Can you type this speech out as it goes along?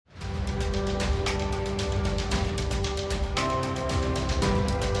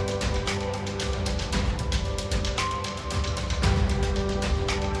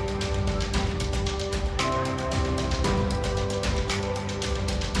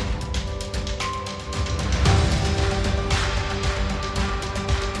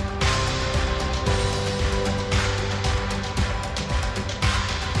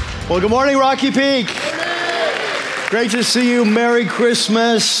Well, good morning, Rocky Peak. Great to see you. Merry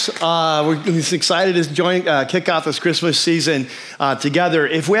Christmas. We're excited to kick off this Christmas season together.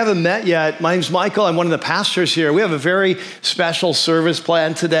 If we haven't met yet, my name's Michael. I'm one of the pastors here. We have a very special service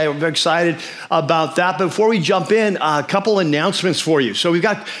planned today. We're very excited about that. But before we jump in, a couple announcements for you. So we've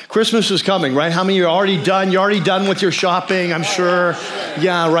got Christmas is coming, right? How many of you are already done? You're already done with your shopping, I'm sure.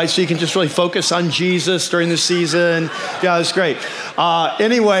 Yeah, right. So you can just really focus on Jesus during the season. Yeah, that's great.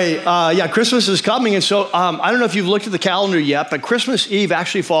 Christmas is coming. And so I don't know if you've looked at the calendar yet, but Christmas Eve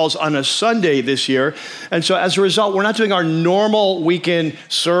actually falls on a Sunday this year. And so as a result, we're not doing our normal weekend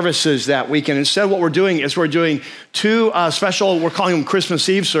services that weekend. Instead, what we're doing is we're doing two special, we're calling them Christmas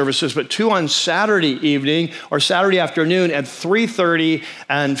Eve services, but two on Saturday evening or Saturday afternoon at 3:30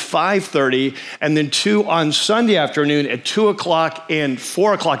 and 5:30, and then two on Sunday afternoon at 2 o'clock and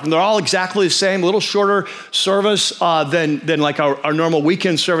 4 o'clock. And they're all exactly the same, a little shorter service than like our normal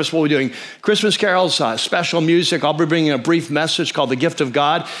weekend service. We'll be doing Christmas carols, special music. I'll be bringing a brief message called The Gift of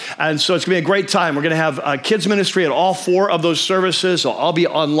God. And so it's going to be a great time. We're going to have kids ministry at all four of those services. So I'll be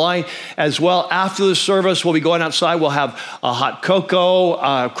online as well. After the service, we'll be going outside. We'll have a hot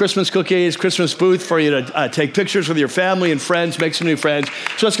cocoa, Christmas cookies, Christmas booth for you to take pictures with your family and friends, make some new friends.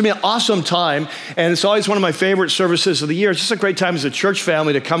 So it's going to be an awesome time. And it's always one of my favorite services of the year. It's just a great time as a church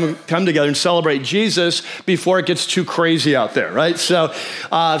family to come together and celebrate Jesus before it gets too crazy out there, right? So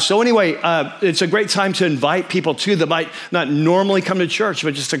anyway, it's a great time to invite people too that might not normally come to church,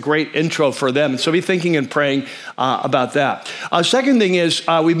 but just a great intro for them. And so be thinking and praying about that. Second thing is,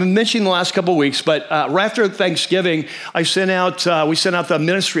 we've been mentioning the last couple of weeks, but right after Thanksgiving, we sent out the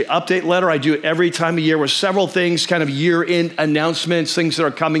ministry update letter. I do it every time of year with several things, kind of year-end announcements, things that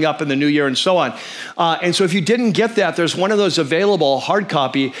are coming up in the new year and so on. And so if you didn't get that, there's one of those available, hard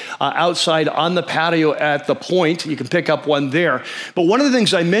copy, outside on the patio at the Point. You can pick up one there. But one of the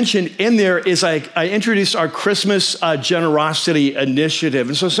things I mentioned in there is I introduced our Christmas generosity initiative.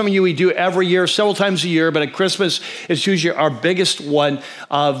 And so some of you, we do every year, several times a year, but at Christmas, it's usually our biggest one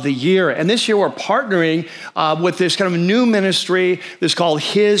of the year. And this year, we're partnering with this kind of new ministry that's called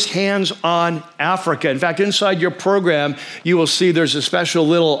His Hands on Africa. In fact, inside your program, you will see there's a special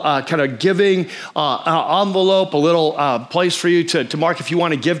little kind of giving envelope, a little place for you to mark if you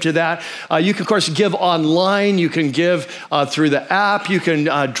want to give to that. You can, of course, give online. You can give through the app. You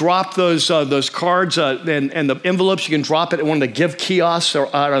can drop those cards and the envelopes. You can drop it at one of the give kiosks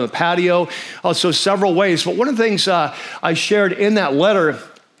or on the patio. Also, several ways. But one of the things I shared in that letter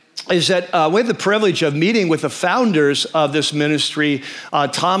is that we had the privilege of meeting with the founders of this ministry,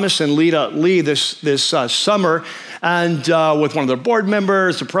 Thomas and Lita Lee, this summer, and with one of their board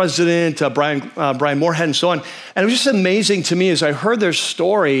members, the president, Brian Moorhead, and so on. And it was just amazing to me as I heard their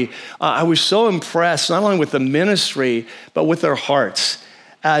story. I was so impressed, not only with the ministry, but with their hearts.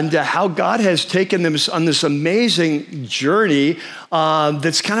 And how God has taken them on this amazing journey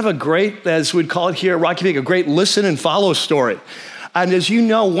that's kind of a great, as we'd call it here at Rocky Peak, a great listen and follow story. And as you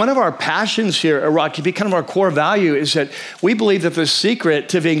know, one of our passions here at Rocky Peak, kind of our core value, is that we believe that the secret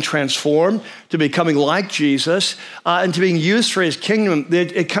to being transformed, to becoming like Jesus, and to being used for his kingdom,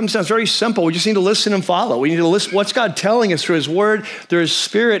 it comes down, it's very simple. We just need to listen and follow. We need to listen. What's God telling us through his word, through his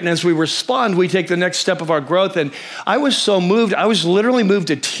spirit, and as we respond, we take the next step of our growth. And I was so moved. I was literally moved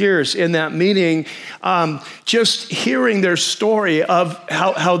to tears in that meeting, just hearing their story of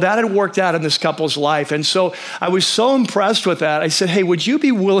how that had worked out in this couple's life. And so I was so impressed with that. I said, hey, would you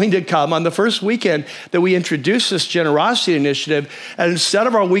be willing to come on the first weekend that we introduce this generosity initiative? And instead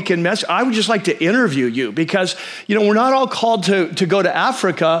of our weekend message, I would just like to interview you because, we're not all called to go to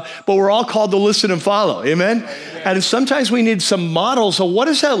Africa, but we're all called to listen and follow. Amen? And sometimes we need some models of what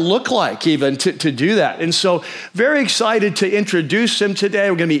does that look like even to do that. And so very excited to introduce them today.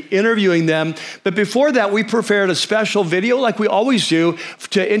 We're going to be interviewing them. But before that, we prepared a special video like we always do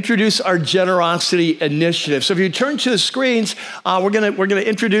to introduce our generosity initiative. So if you turn to the screens, we're going to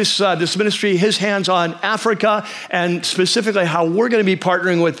introduce this ministry, His Hands on Africa, and specifically how we're going to be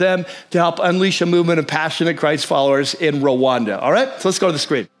partnering with them to help unleash a movement of passionate Christ followers in Rwanda. All right, so let's go to the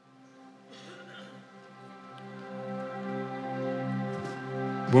screen.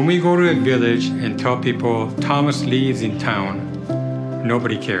 When we go to a village and tell people Thomas Lee is in town,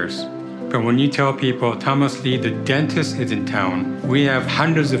 nobody cares. But when you tell people Thomas Lee, the dentist, is in town, we have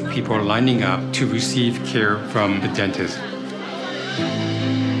hundreds of people lining up to receive care from the dentist.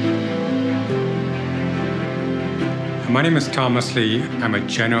 My name is Thomas Lee. I'm a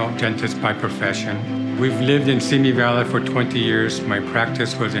general dentist by profession. We've lived in Simi Valley for 20 years. My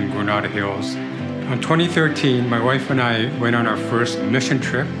practice was in Granada Hills. In 2013, my wife and I went on our first mission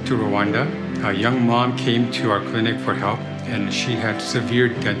trip to Rwanda. A young mom came to our clinic for help, and she had severe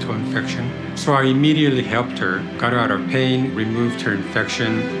dental infection. So I immediately helped her, got her out of pain, removed her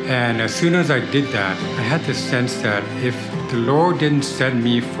infection. And as soon as I did that, I had the sense that if the Lord didn't send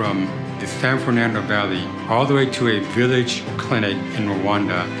me from the San Fernando Valley all the way to a village clinic in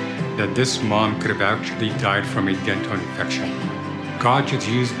Rwanda, that this mom could have actually died from a dental infection. God just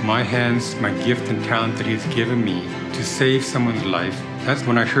used my hands, my gift and talent that He's given me to save someone's life. That's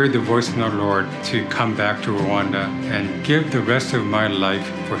when I heard the voice of the Lord to come back to Rwanda and give the rest of my life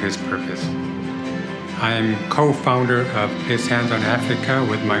for His purpose. I am co-founder of His Hands on Africa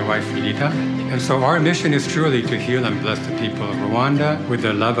with my wife Lita. And so our mission is truly to heal and bless the people of Rwanda with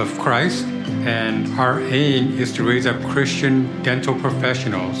the love of Christ. And our aim is to raise up Christian dental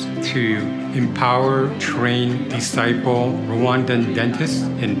professionals to empower, train, disciple Rwandan dentists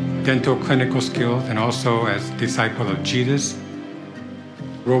in dental clinical skills and also as disciples of Jesus.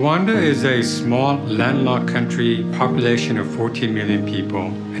 Rwanda is a small landlocked country, population of 14 million people,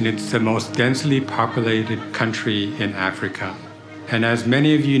 and it's the most densely populated country in Africa. And as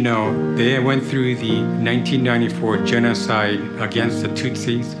many of you know, they went through the 1994 genocide against the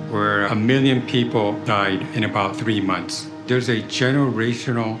Tutsis, where 1 million people died in about 3 months. There's a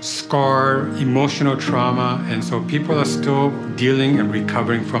generational scar, emotional trauma, and so people are still dealing and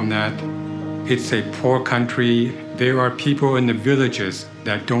recovering from that. It's a poor country. There are people in the villages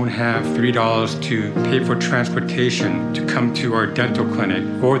that don't have $3 to pay for transportation to come to our dental clinic,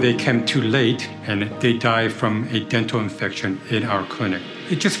 or they came too late and they die from a dental infection in our clinic.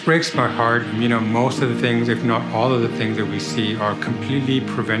 It just breaks my heart. Most of the things, if not all of the things that we see are completely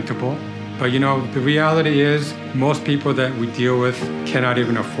preventable. But the reality is most people that we deal with cannot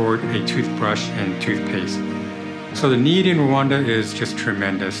even afford a toothbrush and toothpaste. So the need in Rwanda is just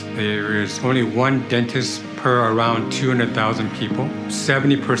tremendous. There is only one dentist per around 200,000 people.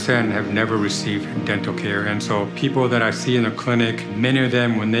 70% have never received dental care. And so people that I see in the clinic, many of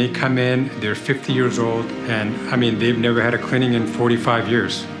them, when they come in, they're 50 years old. And they've never had a cleaning in 45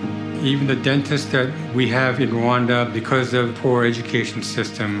 years. Even the dentists that we have in Rwanda, because of poor education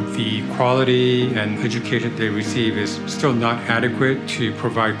system, the quality and education they receive is still not adequate to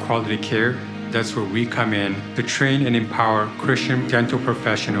provide quality care. That's where we come in to train and empower Christian dental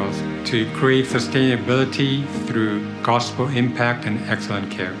professionals to create sustainability through gospel impact and excellent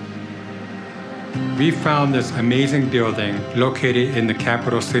care. We found this amazing building located in the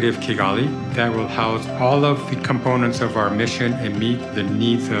capital city of Kigali that will house all of the components of our mission and meet the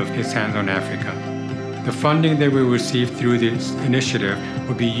needs of His Hands on Africa. The funding that we receive through this initiative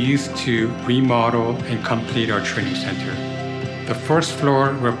will be used to remodel and complete our training center. The first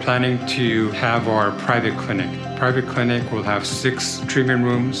floor, we're planning to have our private clinic. Private clinic will have 6 treatment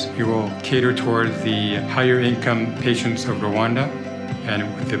rooms. It will cater towards the higher income patients of Rwanda, and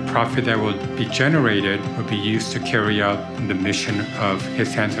the profit that will be generated will be used to carry out the mission of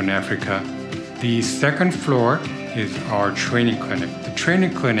His Hands on Africa. The second floor is our training clinic. The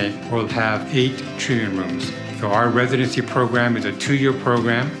training clinic will have 8 treatment rooms. So our residency program is a 2-year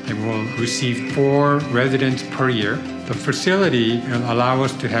program, and we'll receive 4 residents per year. The facility will allow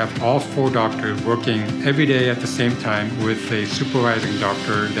us to have all 4 doctors working every day at the same time with a supervising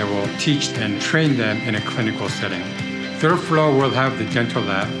doctor that will teach and train them in a clinical setting. Third floor will have the dental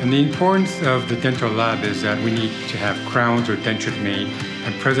lab, and the importance of the dental lab is that we need to have crowns or dentures made,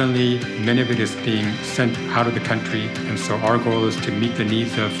 and presently many of it is being sent out of the country, and so our goal is to meet the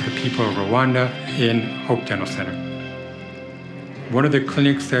needs of the people of Rwanda in Hope Dental Center. One of the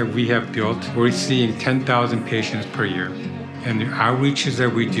clinics that we have built, we're seeing 10,000 patients per year. And the outreaches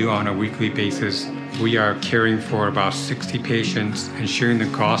that we do on a weekly basis, we are caring for about 60 patients and sharing the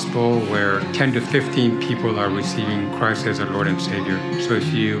gospel where 10 to 15 people are receiving Christ as their Lord and Savior. So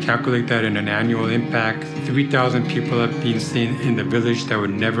if you calculate that in an annual impact, 3,000 people have been seen in the village that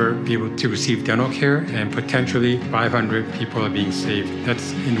would never be able to receive dental care, and potentially 500 people are being saved.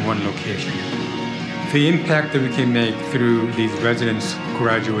 That's in one location. The impact that we can make through these residents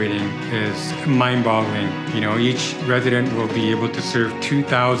graduating is mind-boggling. Each resident will be able to serve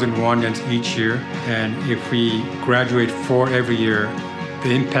 2,000 Rwandans each year, and if we graduate 4 every year,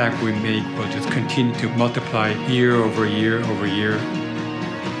 the impact we make will just continue to multiply year over year over year.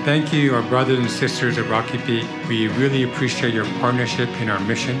 Thank you, our brothers and sisters at Rocky Peak. We really appreciate your partnership in our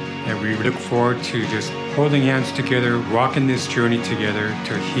mission, and we look forward to just holding hands together, walking this journey together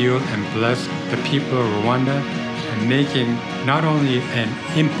to heal and bless the people of Rwanda, and making not only an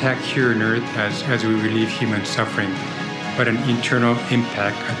impact here on earth as we relieve human suffering, but an eternal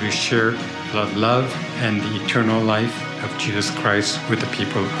impact as we share the love and the eternal life of Jesus Christ with the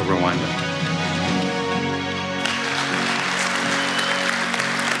people of Rwanda.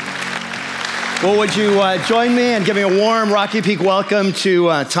 Well, would you join me in giving a warm Rocky Peak welcome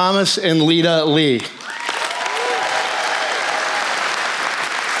to Thomas and Lita Lee.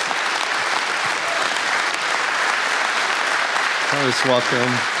 Thomas,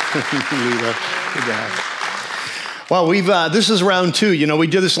 welcome. Lita, good to have you. Well, this is round 2. You know, we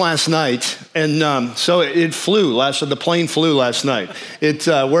did this last night, and so it flew. The plane flew last night. It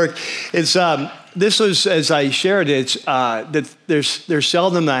worked. This was, as I shared, that there's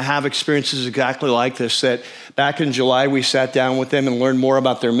seldom that I have experiences exactly like this. That back in July we sat down with them and learned more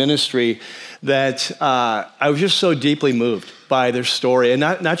about their ministry. That I was just so deeply moved by their story, and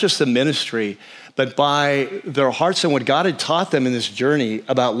not just the ministry, but by their hearts and what God had taught them in this journey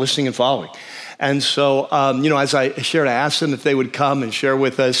about listening and following. And so, as I shared, I asked them if they would come and share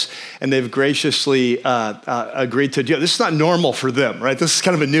with us, and they've graciously agreed to do it. This is not normal for them, right? This is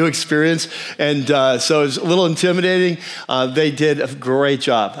kind of a new experience, and so it's a little intimidating. They did a great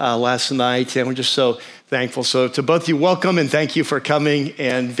job last night, and we're just so thankful. So to both of you, welcome, and thank you for coming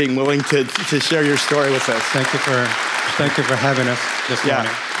and being willing to share your story with us. Thank you for having us this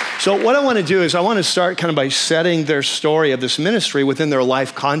morning. So what I want to do is I want to start kind of by setting their story of this ministry within their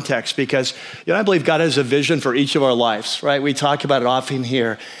life context, because I believe God has a vision for each of our lives, right? We talk about it often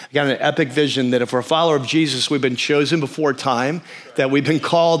here. I got an epic vision that if we're a follower of Jesus, we've been chosen before time, that we've been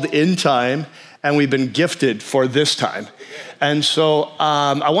called in time, and we've been gifted for this time. And so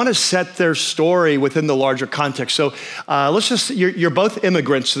I want to set their story within the larger context. So you're both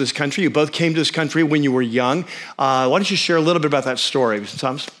immigrants to this country. You both came to this country when you were young. Why don't you share a little bit about that story,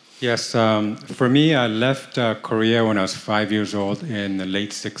 Thomas? Yes, for me, I left Korea when I was 5 years old in the late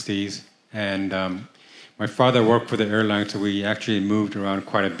 60s. And my father worked for the airlines, so we actually moved around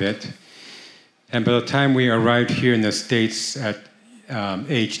quite a bit. And by the time we arrived here in the States at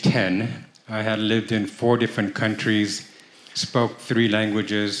age 10, I had lived in 4 different countries, spoke 3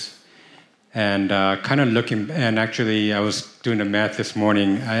 languages, and actually I was doing the math this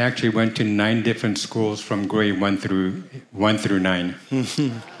morning. I actually went to 9 different schools from grade 1 through 9.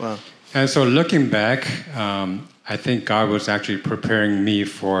 Wow. And so looking back, I think God was actually preparing me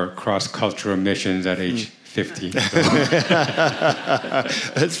for cross-cultural missions at age 50.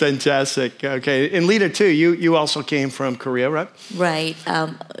 That's fantastic. Okay, and Lita too. You also came from Korea, right? Right.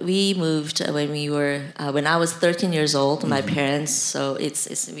 We moved when I was 13 years old. My parents. So we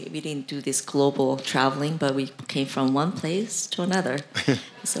didn't do this global traveling, but we came from one place to another.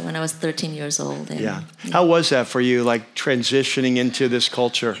 So when I was 13 years old. How was that for you? Like transitioning into this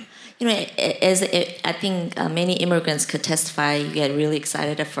culture? I think many immigrants could testify, you get really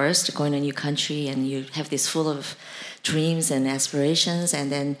excited at first going to a new country, and you have this full of dreams and aspirations,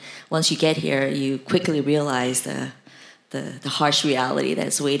 and then once you get here, you quickly realize the harsh reality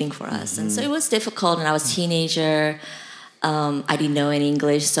that's waiting for us. And so it was difficult, and I was a teenager. I didn't know any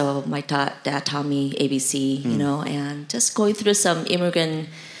English, so my dad taught me ABC, and just going through some immigrant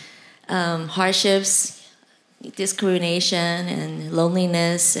hardships, discrimination and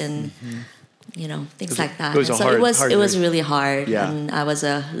loneliness and things like that. It was really hard. Yeah. And I was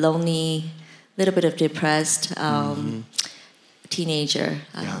a lonely, little bit of depressed teenager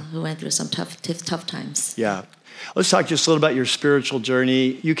who went through some tough times. Yeah. Let's talk just a little about your spiritual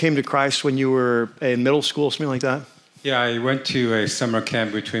journey. You came to Christ when you were in middle school, something like that? Yeah, I went to a summer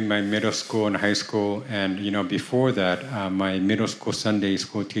camp between my middle school and high school. And, before that, my middle school Sunday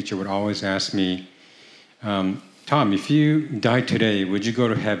school teacher would always ask me, Tom, if you died today, would you go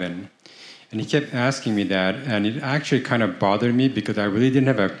to heaven? And he kept asking me that, and it actually kind of bothered me because I really didn't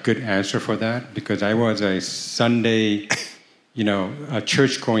have a good answer for that, because I was a Sunday, a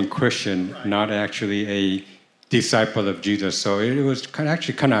church-going Christian, not actually a disciple of Jesus. So it was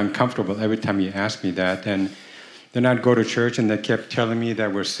actually kind of uncomfortable every time he asked me that. And then I'd go to church, and they kept telling me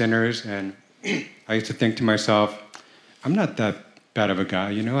that we're sinners, and I used to think to myself, I'm not that bad of a guy,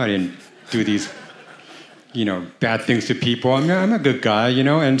 I didn't do these bad things to people. I'm a good guy,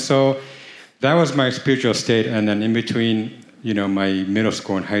 and so that was my spiritual state. And then in between, my middle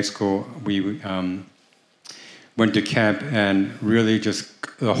school and high school, we went to camp, and really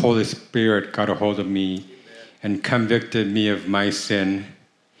just the Holy Spirit got a hold of me and convicted me of my sin.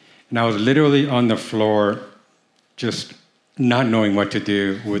 And I was literally on the floor, just not knowing what to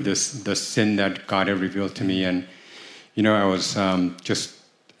do with the sin that God had revealed to me. And, I was just,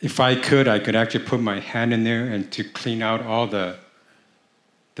 if I could actually put my hand in there and to clean out all the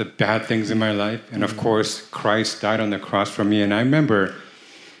bad things in my life. And of course, Christ died on the cross for me. And I remember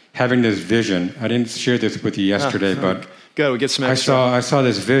having this vision. I didn't share this with you yesterday, but good. We get some extra. I saw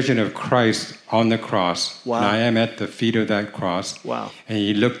this vision of Christ on the cross. Wow. And I am at the feet of that cross. Wow. And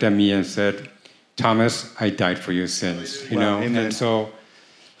he looked at me and said, Thomas, I died for your sins. Wow. Amen. And so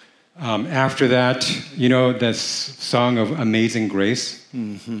After that, you know, this song of Amazing Grace,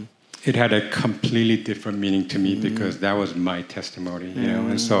 it had a completely different meaning to me because that was my testimony, you know.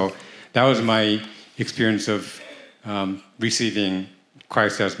 And so that was my experience of receiving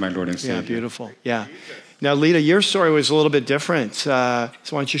Christ as my Lord and Savior. Yeah, beautiful. Yeah. Now, Lita, your story was a little bit different. So why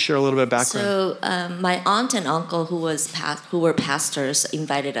don't you share a little bit of background? So my aunt and uncle, who were pastors,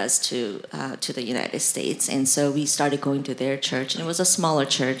 invited us to the United States, and so we started going to their church. And it was a smaller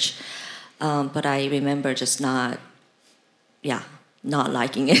church, but I remember just not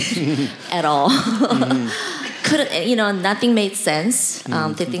liking it at all. Nothing made sense.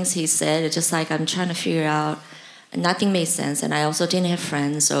 The things he said, it's just like I'm trying to figure out. Nothing made sense, and I also didn't have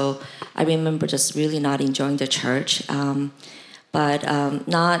friends, so I remember just really not enjoying the church, but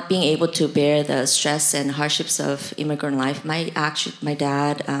not being able to bear the stress and hardships of immigrant life. My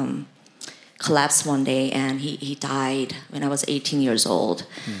dad collapsed one day, and he died when I was 18 years old.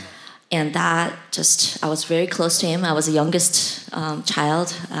 And that I was very close to him. I was the youngest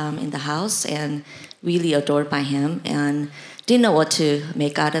child in the house, and really adored by him, and didn't know what to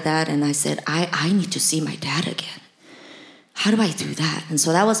make out of that. And I said, I need to see my dad again. How do I do that? And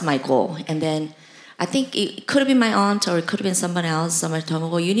so that was my goal. And then I think it could have been my aunt or it could have been someone else. Somebody told me,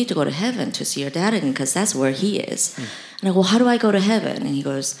 well, you need to go to heaven to see your dad again because that's where he is. And I go, well, how do I go to heaven? And he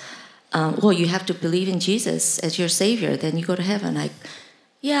goes, well, you have to believe in Jesus as your Savior. Then you go to heaven.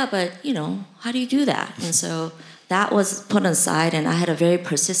 Yeah, but, how do you do that? And so that was put aside. And I had a very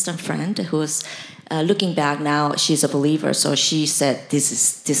persistent friend who was... looking back now, she's a believer, so she said, this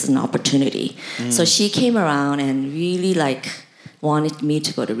is an opportunity. So she came around and really wanted me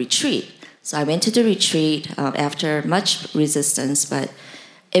to go to retreat. So I went to the retreat after much resistance, but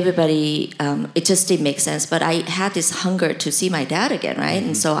everybody, it just didn't make sense. But I had this hunger to see my dad again, right?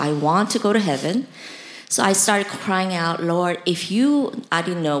 And so I want to go to heaven. So I started crying out, Lord, I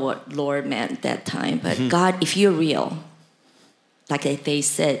didn't know what Lord meant at that time, but God, if you're real, like they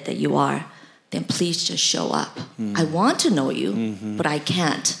said that you are, then please just show up. I want to know you, but I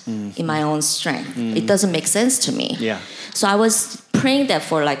can't in my own strength. It doesn't make sense to me. Yeah. So I was praying that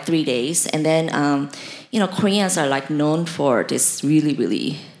for 3 days. And then, Koreans are known for this really,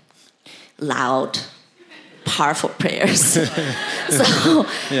 really loud, powerful prayers. So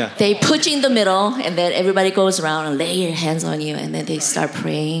they put you in the middle, and then everybody goes around and lay their hands on you, and then they start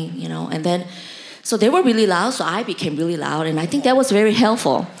praying, and then... So they were really loud, so I became really loud, and I think that was very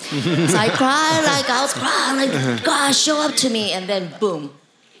helpful. So I cried, I was crying, God, show up to me, and then boom.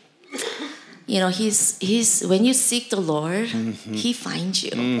 He's when you seek the Lord, He finds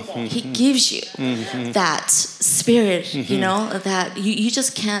you. He gives you that spirit, that you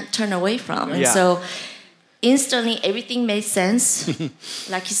just can't turn away from. And so instantly everything made sense.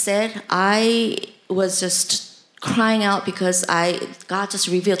 Like you said, I was just crying out because God just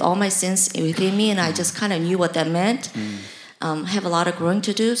revealed all my sins within me, and I just kind of knew what that meant. Have a lot of growing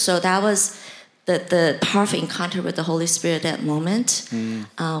to do. So that was the powerful encounter with the Holy Spirit at that moment.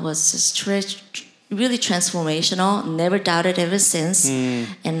 Was just really transformational. Never doubted ever since.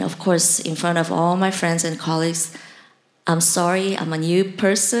 And of course, in front of all my friends and colleagues, I'm sorry, I'm a new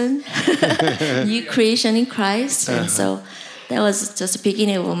person, new creation in Christ. And so that was just the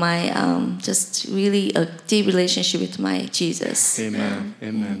beginning of my, just really a deep relationship with my Jesus. Amen.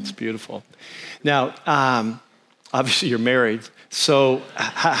 Amen. It's beautiful. Now, obviously you're married. So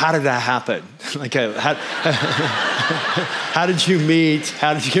how did that happen? How did you meet?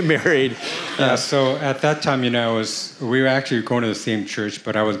 How did you get married? So at that time, we were actually going to the same church,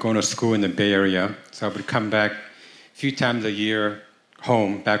 but I was going to school in the Bay Area. So I would come back a few times a year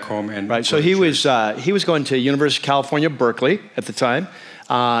back home. And right, so he was going to University of California, Berkeley at the time,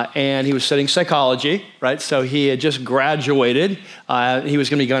 and he was studying psychology, right? So he had just graduated. He was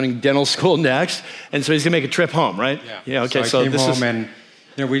going to be going to dental school next, and so he's going to make a trip home, right? Yeah. Okay. So I came home,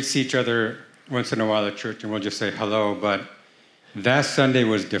 and we'd see each other once in a while at church, and we'll just say hello. But that Sunday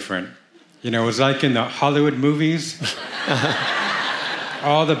was different. It was like in the Hollywood movies.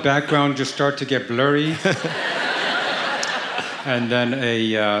 All the background just start to get blurry. And then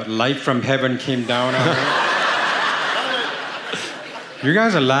a light from heaven came down on her. You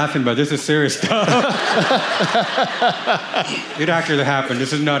guys are laughing, but this is serious stuff. It actually happened.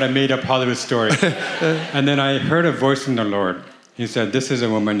 This is not a made-up Hollywood story. And then I heard a voice from the Lord. He said, this is a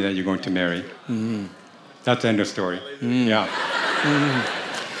woman that you're going to marry. That's the end of the story. Yeah.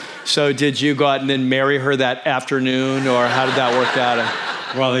 So did you go out and then marry her that afternoon, or how did that work out?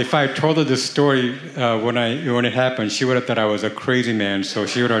 Well, if I told her this story when it happened, she would have thought I was a crazy man, so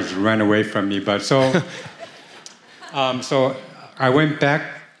she would have just run away from me. But so I went back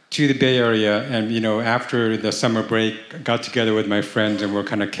to the Bay Area, and after the summer break, I got together with my friends, and we're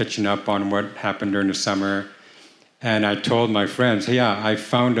kind of catching up on what happened during the summer. And I told my friends, hey, yeah, I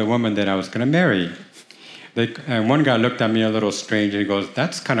found a woman that I was going to marry. And one guy looked at me a little strange, and he goes,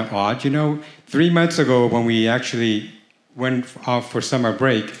 that's kind of odd. 3 months ago, when we actually went off for summer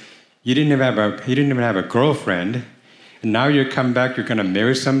break, you didn't even have a girlfriend, and now you come back, you're going to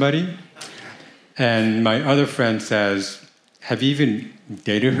marry somebody. And my other friend says, have you even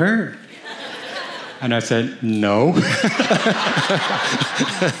dated her? And I said, no.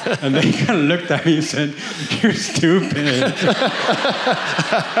 And they kind of looked at me and said, you're stupid.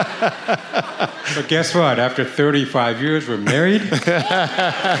 But guess what? After 35 years, we're married.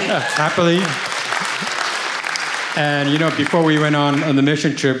 Happily. And, before we went on the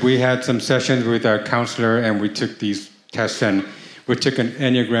mission trip, we had some sessions with our counselor, and we took these tests, and we took an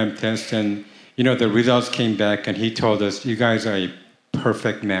Enneagram test, and, the results came back, and he told us, you guys are a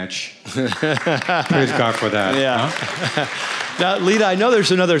perfect match. Praise God for that. Yeah. Huh? Now, Lita, I know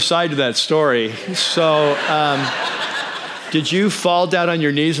there's another side to that story. So, did you fall down on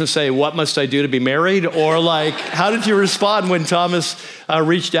your knees and say, what must I do to be married? Or how did you respond when Thomas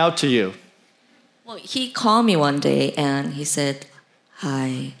reached out to you? Well, he called me one day and he said,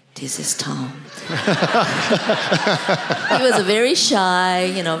 hi, this is Tom. He was a very shy,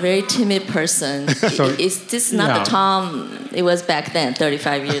 very timid person. So, this is not the Tom it was back then,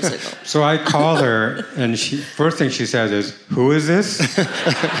 35 years ago. So I called her, and first thing she says is, who is this?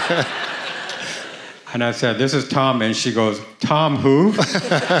 And I said, this is Tom. And she goes, Tom who?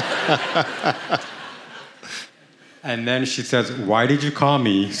 And then she says, why did you call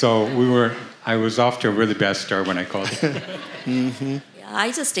me? So I was off to a really bad start when I called her. Mm-hmm.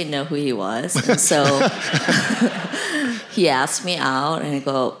 I just didn't know who he was. And so he asked me out, and I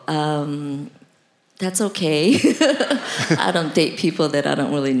go, that's okay. I don't date people that I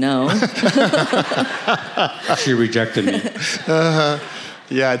don't really know. She rejected me. Uh-huh.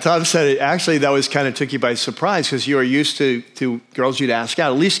 Yeah, Tom said it. Actually, that was kind of took you by surprise because you were used to girls you'd ask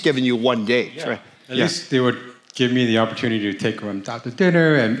out, at least giving you one date. Yeah. Right? At least they would give me the opportunity to take them out to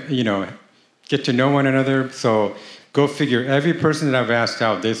dinner and, get to know one another. So go figure, every person that I've asked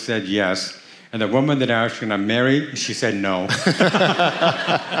out, they said yes. And the woman that I was going to marry, she said no.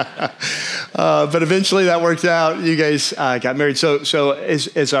 But eventually that worked out. You guys got married. So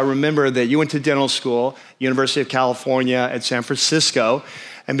as I remember that you went to dental school, University of California at San Francisco,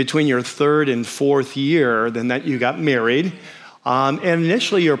 and between your third and fourth year, then that you got married. And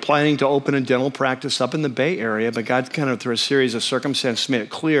initially you were planning to open a dental practice up in the Bay Area, but God kind of through a series of circumstances made it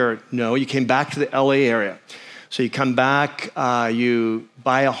clear, no, you came back to the LA area. So you come back, you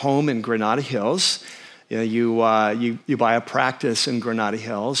buy a home in Granada Hills, you buy a practice in Granada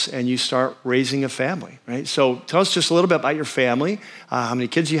Hills, and you start raising a family, right? So tell us just a little bit about your family, how many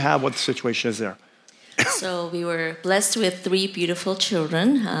kids you have, what the situation is there. So we were blessed with 3 beautiful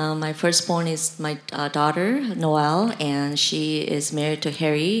children. My firstborn is my daughter, Noelle, and she is married to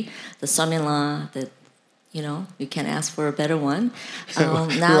Harry, the son-in-law that, you can't ask for a better one. Now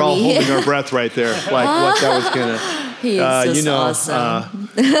we're all holding our breath right there, like what that was going to... He is just awesome.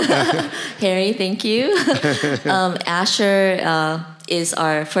 Harry, thank you. Asher is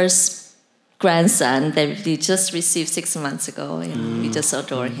our first grandson that we just received 6 months ago, and we just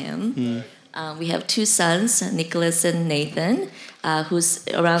adore him. We have 2 sons, Nicholas and Nathan, who's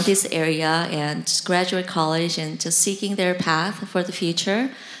around this area and just graduate college and just seeking their path for the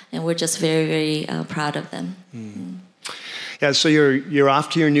future. And we're just very, very proud of them. Yeah, so you're off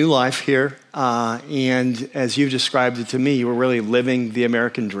to your new life here, and as you've described it to me, you were really living the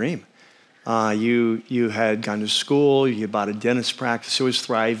American dream. You had gone to school, you bought a dentist practice, it was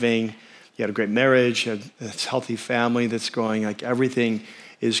thriving, you had a great marriage, you had a healthy family that's going, like everything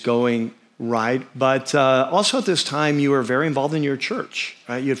is going right. But also at this time, you were very involved in your church,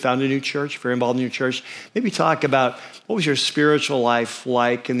 right? You had founded a new church, very involved in your church. Maybe talk about what was your spiritual life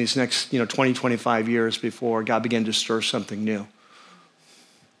like in these next 20, 25 years before God began to stir something new?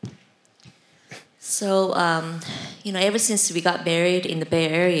 So, ever since we got married in the Bay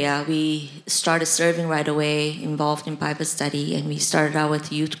Area, we started serving right away, involved in Bible study, and we started out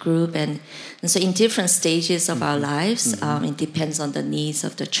with youth group. And so in different stages of our lives, it depends on the needs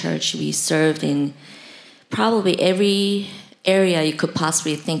of the church. We served in probably every area you could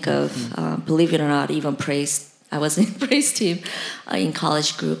possibly think of, believe it or not, even praise. I was in praise team in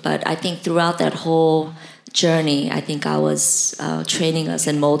college group, but I think throughout that whole journey, I think I was training us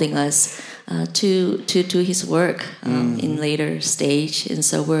and molding us to his work in later stage, and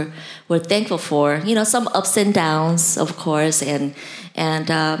so we're thankful for some ups and downs, of course, and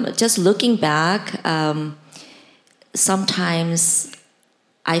just looking back, sometimes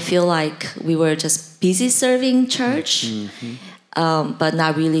I feel like we were just busy serving church, but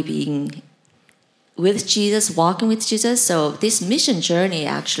not really being with Jesus, walking with Jesus. So this mission journey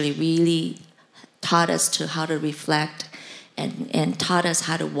actually really taught us to how to reflect and taught us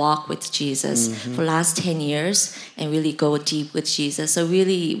how to walk with Jesus for the last 10 years and really go deep with Jesus. So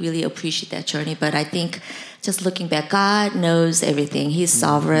really, really appreciate that journey. But I think just looking back, God knows everything. He's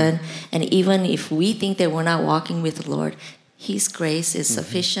sovereign. And even if we think that we're not walking with the Lord, His grace is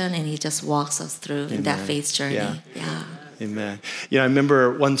sufficient and He just walks us through in that faith journey. Yeah. Amen. I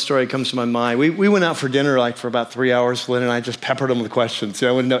remember one story comes to my mind. We went out for dinner for about 3 hours. Lynn and I just peppered them with questions.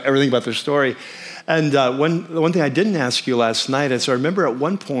 I wanted to know everything about their story. And one thing I didn't ask you last night is I remember at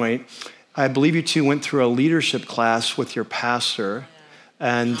one point, I believe you two went through a leadership class with your pastor,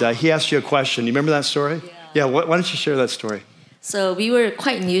 and he asked you a question. You remember that story? Yeah. Why don't you share that story? So we were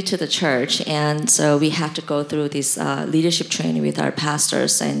quite new to the church, and so we had to go through this leadership training with our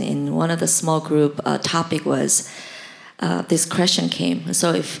pastors. And in one of the small group topic was this question came.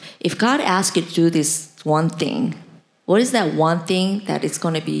 So if God asked you to do this one thing, what is that one thing that it's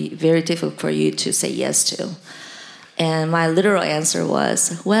going to be very difficult for you to say yes to? And my literal answer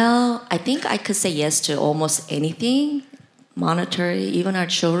was, well, I think I could say yes to almost anything, monetary, even our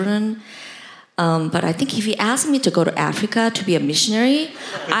children. But I think if you ask me to go to Africa to be a missionary,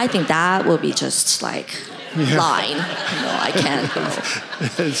 I think that will be just like line. No, I can't go.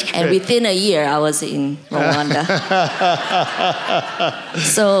 And within a year, I was in Rwanda.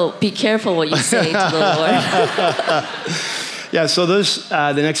 So be careful what you say to the Lord. Yeah. So those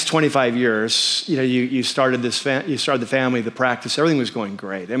the next 25 years, you started you started the family, the practice. Everything was going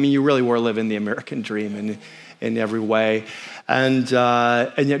great. I mean, you really were living the American dream in every way. And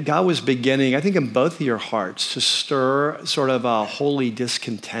yet God was beginning, I think, in both of your hearts to stir sort of a holy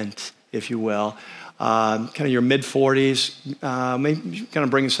discontent, if you will. Kind of your mid-40s, maybe kind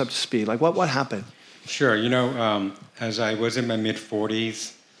of bring us up to speed. Like, what happened? Sure. As I was in my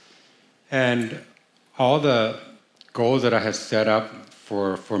mid-40s, and all the goals that I had set up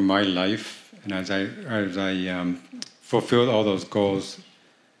for my life, and as I fulfilled all those goals,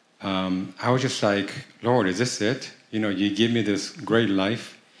 I was just like, Lord, is this it? You give me this great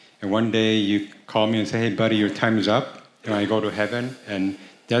life, and one day you call me and say, hey, buddy, your time is up, and I go to heaven, and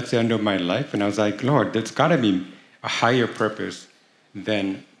that's the end of my life. And I was like, Lord, there's got to be a higher purpose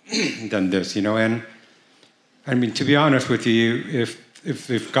than this, And I mean, to be honest with you,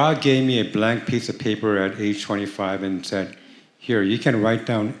 if God gave me a blank piece of paper at age 25 and said, here, you can write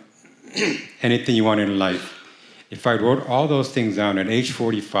down anything you want in life. If I wrote all those things down at age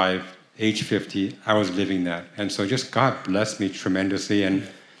 45, age 50, I was living that. And so just God blessed me tremendously. And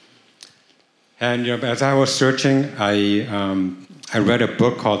as I was searching, I read a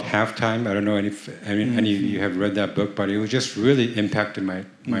book called Halftime. I don't know if any of you have read that book, but it was just really impacted my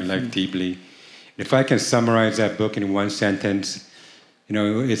life deeply. If I can summarize that book in one sentence,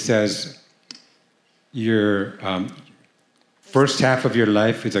 it says, your first half of your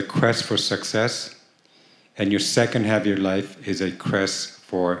life is a quest for success, and your second half of your life is a quest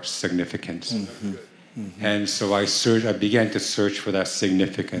for significance. And so I began to search for that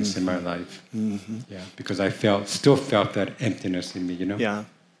significance in my life. Because I still felt that emptiness in me, Yeah.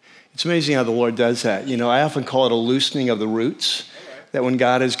 It's amazing how the Lord does that. I often call it a loosening of the roots, that when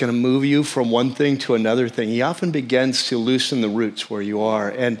God is going to move you from one thing to another thing, He often begins to loosen the roots where you are.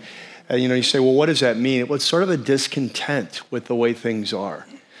 And you say, well, what does that mean? It's sort of a discontent with the way things are.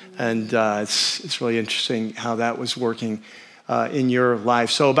 And it's really interesting how that was working in your life.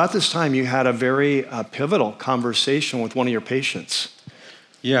 So about this time, you had a very pivotal conversation with one of your patients.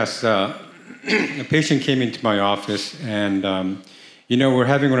 Yes. A patient came into my office, and, we're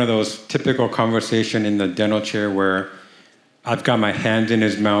having one of those typical conversations in the dental chair where I've got my hand in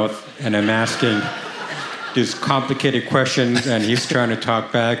his mouth, and I'm asking these complicated questions, and he's trying to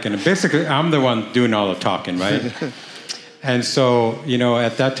talk back. And basically, I'm the one doing all the talking, right? And so,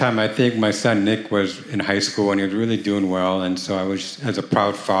 at that time, I think my son Nick was in high school and he was really doing well. And so I was, as a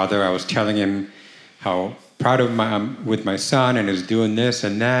proud father, I was telling him how proud of with my son and is doing this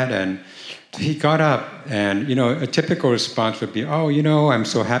and that. And he got up and, a typical response would be, oh, I'm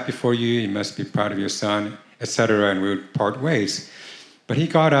so happy for you. You must be proud of your son, etc. And we would part ways. But he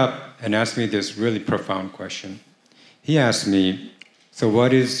got up and asked me this really profound question. He asked me, so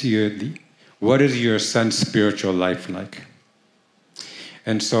what is your son's spiritual life like?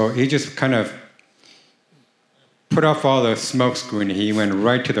 And so he just kind of put off all the smoke screen. He went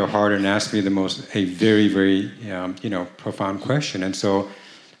right to the heart and asked me a very, very, profound question. And so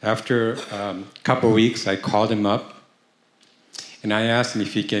after a couple of weeks, I called him up and I asked him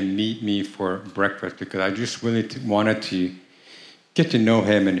if he can meet me for breakfast because I just really wanted to get to know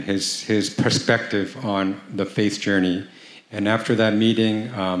him and his perspective on the faith journey. And after that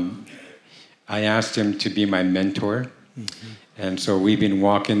meeting, I asked him to be my mentor. And so we've been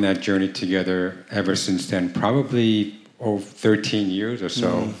walking that journey together ever since then, probably 13 years or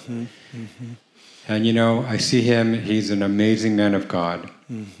so. And I see him, he's an amazing man of God,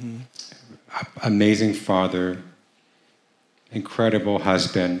 amazing father, incredible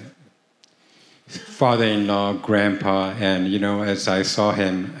husband, father-in-law, grandpa. And as I saw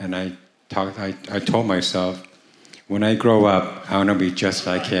him and I told myself, when I grow up, I want to be just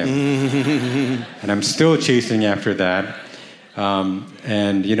like him. And I'm still chasing after that.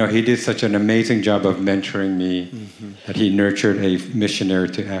 And he did such an amazing job of mentoring me that he nurtured a missionary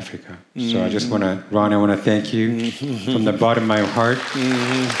to Africa. So I just want to, Ron, I want to thank you from the bottom of my heart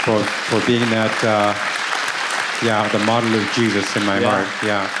for being that, the model of Jesus in my heart.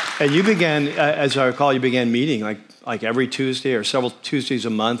 Yeah. And you began, as I recall, you began meeting like every Tuesday or several Tuesdays a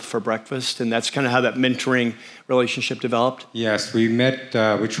month for breakfast, and that's kind of how that mentoring relationship developed? Yes, we met,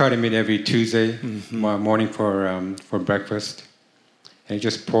 we try to meet every Tuesday morning for breakfast. And it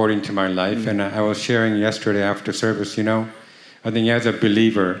just poured into my life. And I was sharing yesterday after service, I think as a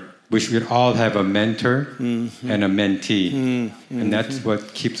believer, we should all have a mentor and a mentee. And that's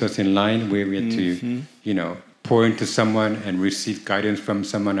what keeps us in line, where we have to, pour into someone and receive guidance from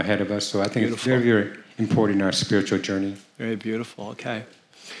someone ahead of us. So I think it's very, very important in our spiritual journey. Very beautiful. Okay.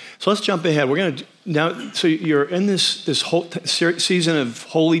 So let's jump ahead. We're going to now. So you're in this whole season of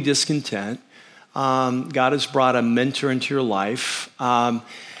holy discontent. God has brought a mentor into your life,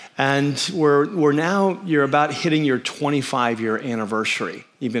 and we're now. You're about hitting your 25-year anniversary.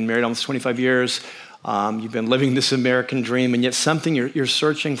 You've been married almost 25 years. You've been living this American dream, and yet you're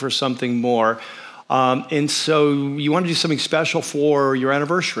searching for something more. And so you want to do something special for your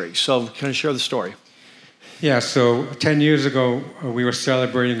anniversary. So can you share the story? Yeah, so 10 years ago, we were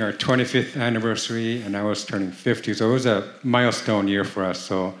celebrating our 25th anniversary, and I was turning 50. So it was a milestone year for us.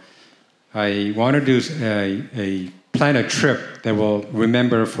 So I wanted to plan a trip that we'll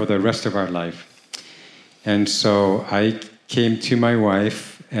remember for the rest of our life. And so I came to my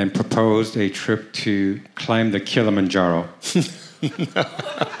wife and proposed a trip to climb the Kilimanjaro.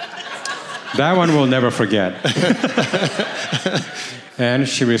 That one we'll never forget. And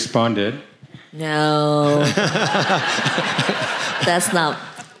she responded, "No, that's not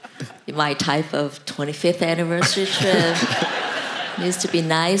my type of 25th anniversary trip. It needs to be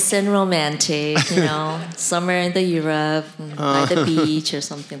nice and romantic, somewhere in the Europe, by the beach or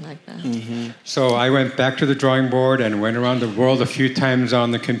something like that." So I went back to the drawing board and went around the world a few times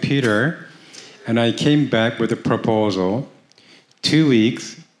on the computer, and I came back with a proposal, 2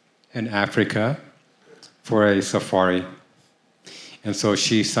 weeks in Africa for a safari. And so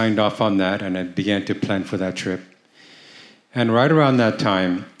she signed off on that, and I began to plan for that trip. And right around that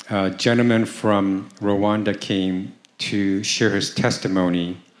time, a gentleman from Rwanda came to share his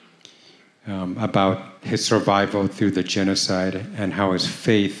testimony about his survival through the genocide and how his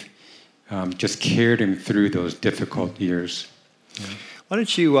faith just carried him through those difficult years. Why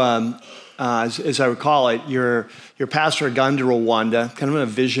don't you, as I recall it, your pastor had gone to Rwanda, kind of on a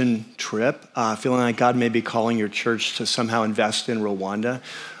vision trip, feeling like God may be calling your church to somehow invest in Rwanda.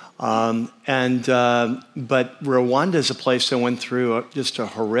 But Rwanda is a place that went through just a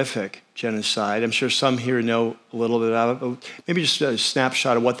horrific genocide. I'm sure some here know a little bit about it, but maybe just a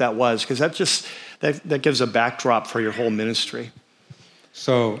snapshot of what that was, because that gives a backdrop for your whole ministry.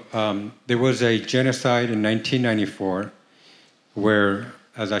 So there was a genocide in 1994 where,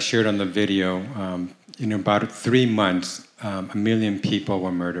 as I shared on the video, in about 3 months, 1 million people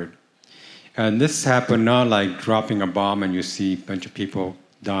were murdered. And this happened not like dropping a bomb and you see a bunch of people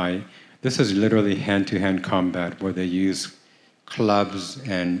die. This is literally hand-to-hand combat where they use clubs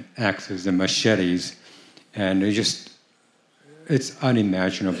and axes and machetes, and it's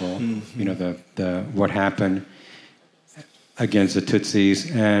unimaginable, what happened against the Tutsis.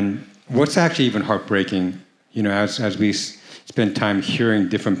 And what's actually even heartbreaking, as we spend time hearing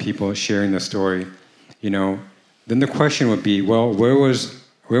different people sharing the story, then the question would be, well, where was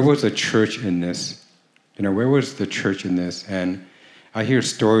the church in this? Where was the church in this? And I hear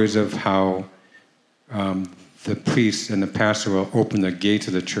stories of how the priest and the pastor will open the gates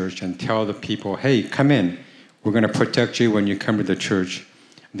of the church and tell the people, hey, come in. We're going to protect you when you come to the church.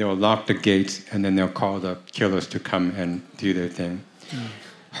 They'll lock the gates, and then they'll call the killers to come and do their thing.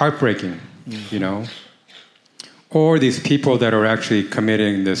 Heartbreaking, Or these people that are actually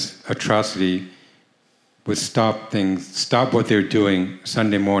committing this atrocity would stop what they're doing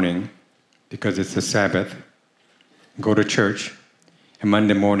Sunday morning because it's the Sabbath, go to church, and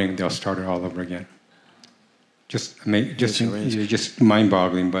Monday morning they'll start it all over again. just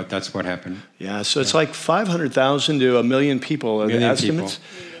mind-boggling, but that's what happened. Yeah, so it's like 500,000 to 1 million people, the estimates,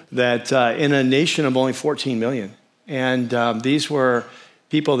 that in a nation of only 14 million. And these were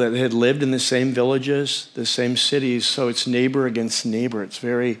people that had lived in the same villages, the same cities, so it's neighbor against neighbor. It's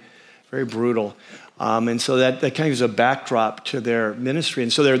very, very brutal. And so that kind of gives a backdrop to their ministry.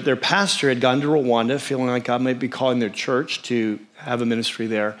 And so their pastor had gone to Rwanda, feeling like God might be calling their church to have a ministry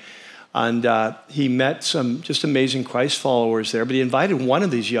there. And he met some just amazing Christ followers there, but he invited one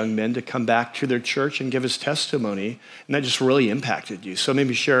of these young men to come back to their church and give his testimony, and that just really impacted you. So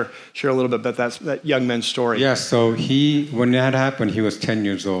maybe share a little bit about that young man's story. Yeah, so when that happened, he was 10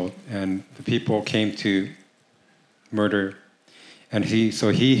 years old, and the people came to murder, and he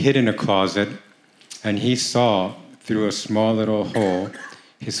hid in a closet, and he saw through a small little hole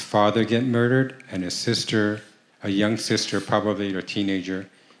his father get murdered, and his sister, a young sister, probably a teenager,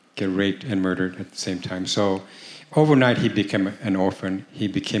 get raped and murdered at the same time. So overnight he became an orphan. He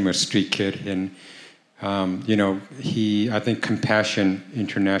became a street kid, and I think Compassion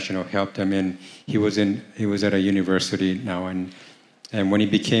International helped him, and he was at a university now, and when he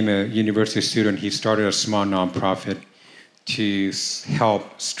became a university student, he started a small nonprofit to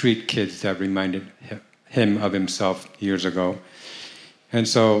help street kids that reminded him of himself years ago. And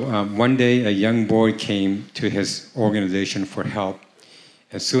so one day a young boy came to his organization for help.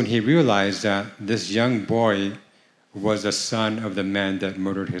 And soon he realized that this young boy was the son of the man that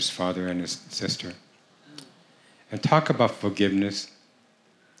murdered his father and his sister. And talk about forgiveness,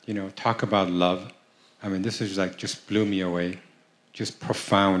 talk about love. I mean, this is just blew me away, just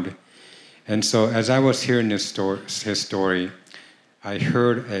profound. And so as I was hearing his story, I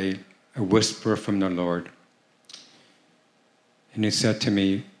heard a whisper from the Lord. And he said to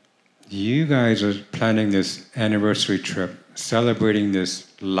me, you guys are planning this anniversary trip, celebrating this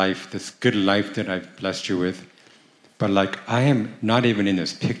life, this good life that I've blessed you with. But I am not even in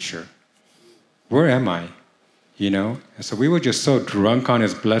this picture. Where am I? And so we were just so drunk on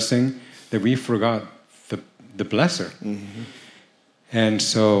his blessing that we forgot the blesser. Mm-hmm. And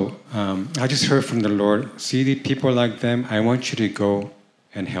so I just heard from the Lord, see the people like them, I want you to go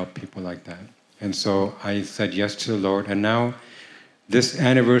and help people like that. And so I said yes to the Lord. And now this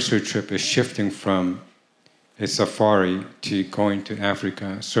anniversary trip is shifting from a safari to going to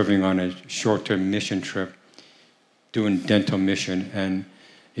Africa, serving on a short-term mission trip, doing dental mission. And,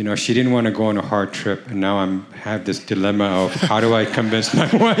 she didn't want to go on a hard trip. And now I have this dilemma of how do I convince my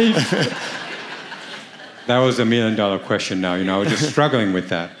wife? That was $1 million question now. I was just struggling with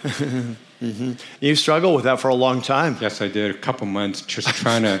that. Mm-hmm. You struggled with that for a long time. Yes, I did. A couple months just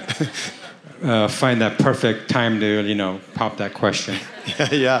trying to find that perfect time to, pop that question.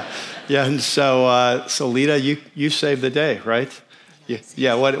 Yeah. And so Lita, you saved the day, right?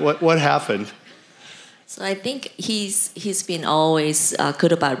 Yeah. What happened? So I think he's been always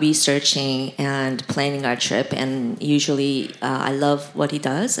good about researching and planning our trip, and usually I love what he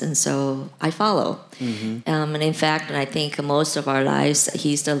does, and so I follow. Mm-hmm. And in fact, I think most of our lives,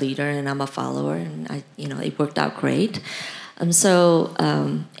 he's the leader and I'm a follower, and it worked out great. And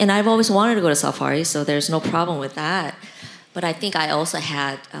I've always wanted to go to safari, so there's no problem with that. But I think I also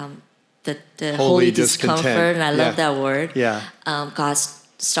had the holy discomfort, and I love that word. Yeah. God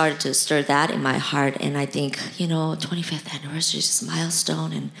started to stir that in my heart, and I think 25th anniversary is a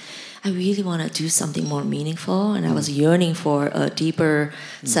milestone, and I really want to do something more meaningful, and I was yearning for a deeper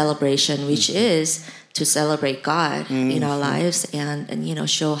celebration, which is to celebrate God in our lives and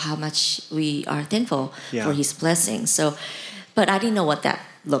show how much we are thankful for His blessings. So, but I didn't know what that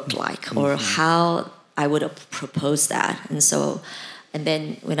looked like or how I would have proposed that, and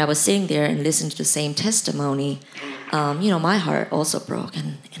then when I was sitting there and listening to the same testimony, my heart also broke,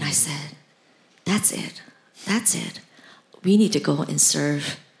 and I said, that's it. We need to go and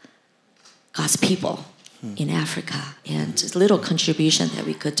serve God's people in Africa, and just a little contribution that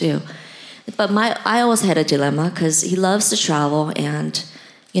we could do. But I always had a dilemma because he loves to travel, and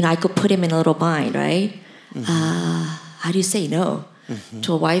I could put him in a little bind, right? Mm-hmm. How do you say no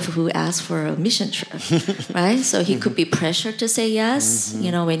to a wife who asked for a mission trip, right? So he could be pressured to say yes,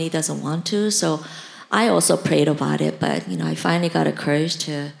 when he doesn't want to. So I also prayed about it, but I finally got the courage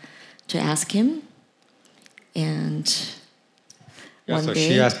to ask him, and. So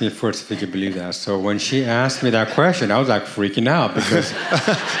she asked me first if you could believe that. So when she asked me that question, I was freaking out because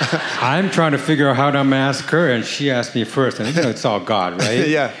I'm trying to figure out how I'm going to ask her, and she asked me first, and it's all God, right?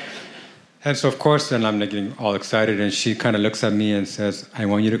 Yeah. And so of course, then I'm getting all excited, and she kind of looks at me and says, "I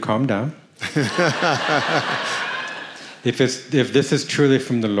want you to calm down. If this is truly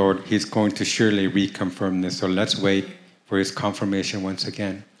from the Lord, He's going to surely reconfirm this. So let's wait for His confirmation once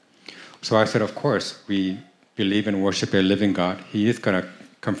again." So I said, "Of course, we believe and worship a living God, He is going to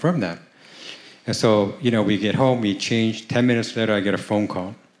confirm that. And so, we get home, we change. 10 minutes later, I get a phone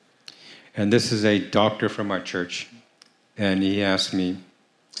call. And this is a doctor from our church. And he asked me,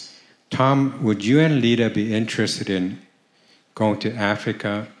 Tom, would you and Lita be interested in going to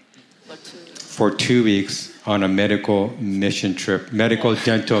Africa for 2 weeks on a medical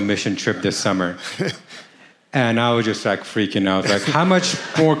dental mission trip this summer? And I was just like freaking out. Like, how much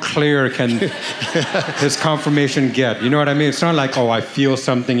more clear can this confirmation get? You know what I mean? It's not like, I feel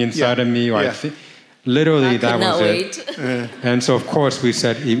something inside of me, or literally that was it. And so, of course, we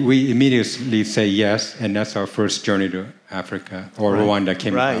immediately say yes, and that's our first journey to Africa, or Rwanda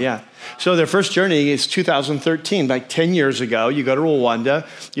came about. Right, yeah. So their first journey is 2013, like 10 years ago. You go to Rwanda,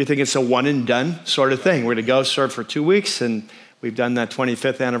 you think it's a one and done sort of thing. We're going to go serve for 2 weeks, and we've done that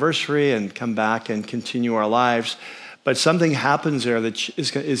 25th anniversary and come back and continue our lives. But something happens there that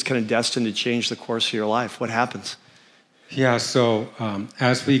is kind of destined to change the course of your life. What happens? Yeah, so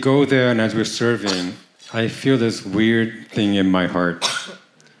as we go there and as we're serving, I feel this weird thing in my heart.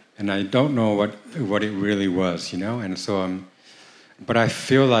 And I don't know what it really was, And so, but I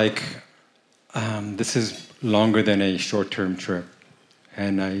feel like this is longer than a short-term trip.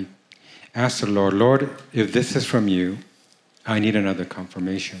 And I asked the Lord, if this is from you, I need another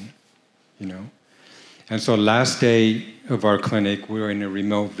confirmation, And so last day of our clinic, we were in a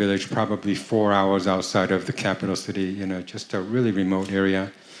remote village, probably 4 hours outside of the capital city, just a really remote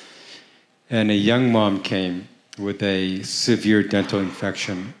area. And a young mom came with a severe dental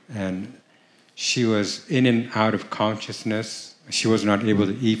infection, and she was in and out of consciousness. She was not able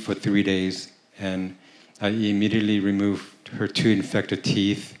to eat for 3 days, and I immediately removed her 2 infected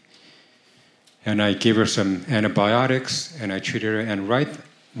teeth. And I gave her some antibiotics, and I treated her. And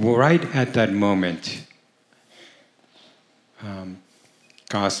right at that moment,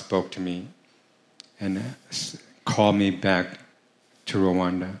 God spoke to me and called me back to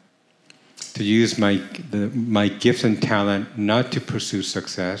Rwanda to use my gifts and talent not to pursue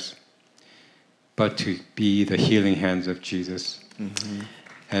success, but to be the healing hands of Jesus. Mm-hmm.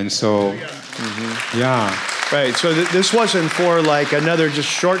 And so, Right. So this wasn't for like another just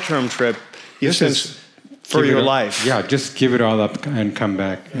short-term trip. This is for your life. Yeah, just give it all up and come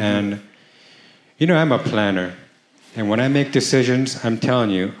back. Mm-hmm. And, I'm a planner. And when I make decisions, I'm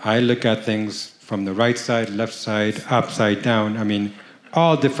telling you, I look at things from the right side, left side, upside down. I mean,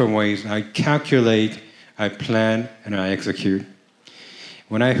 all different ways. I calculate, I plan, and I execute.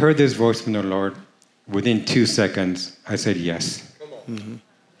 When I heard this voice from the Lord, within 2 seconds, I said yes. Mm-hmm.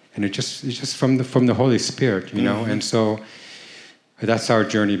 And it's just from the Holy Spirit, Mm-hmm. And so that's our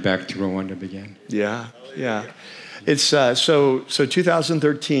journey back to Rwanda began. Yeah. It's so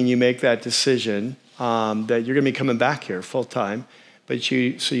 2013. You make that decision that you're going to be coming back here full time, but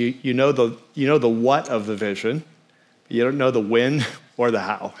you know the what of the vision, but you don't know the when or the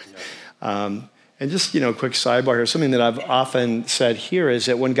how. Yeah. And just quick sidebar here. Something that I've often said here is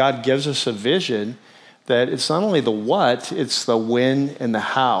that when God gives us a vision, that it's not only the what, it's the when and the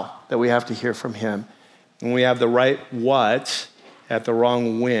how that we have to hear from Him. When we have the right what at the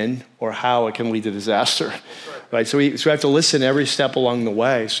wrong when or how, it can lead to disaster. Right? So we have to listen every step along the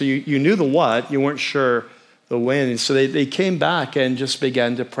way. So you knew the what, you weren't sure the when. And so they came back and just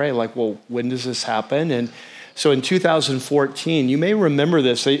began to pray, like, well, when does this happen? And so in 2014, you may remember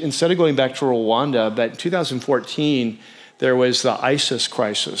this, instead of going back to Rwanda, but in 2014, there was the ISIS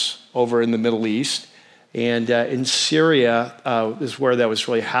crisis over in the Middle East. And in Syria is where that was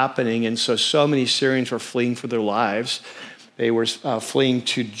really happening. And so many Syrians were fleeing for their lives. They were fleeing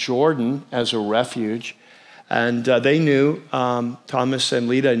to Jordan as a refuge. And they knew, Thomas and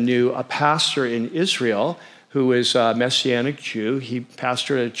Lita knew a pastor in Israel who was a Messianic Jew. He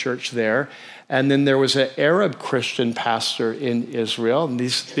pastored a church there. And then there was an Arab Christian pastor in Israel. And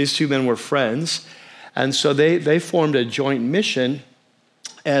these two men were friends. And so they formed a joint mission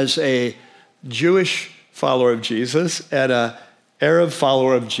as a Jewish follower of Jesus and an Arab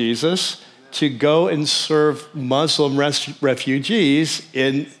follower of Jesus to go and serve Muslim refugees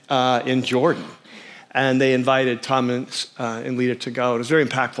in Jordan. And they invited Thomas and Lita to go. It was a very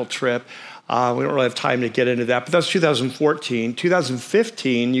impactful trip. We don't really have time to get into that, but that's 2014.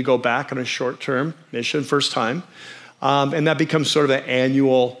 2015, you go back on a short-term mission, first time, and that becomes sort of an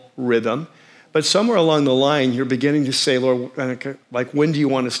annual rhythm. But somewhere along the line, you're beginning to say, Lord, like, when do you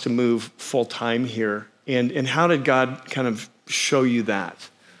want us to move full-time here? And how did God kind of show you that?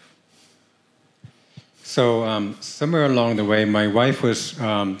 So somewhere along the way, my wife was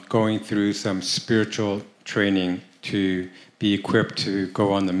going through some spiritual training to be equipped to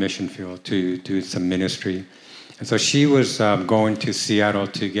go on the mission field, to do some ministry. And so she was going to Seattle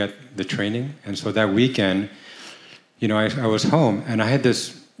to get the training. And so that weekend, I was home, and I had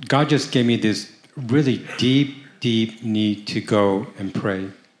this, God just gave me this really deep need to go and pray.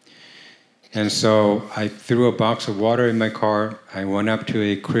 And so I threw a box of water in my car. I went up to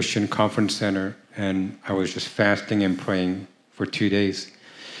a Christian conference center, and I was just fasting and praying for 2 days.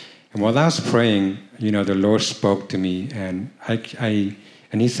 And while I was praying, the Lord spoke to me, and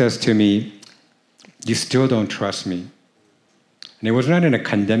He says to me, "You still don't trust me." And it was not in a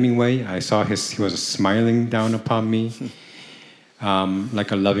condemning way. I saw he was smiling down upon me,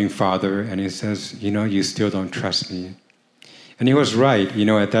 like a loving father. And he says, "You still don't trust me." And he was right.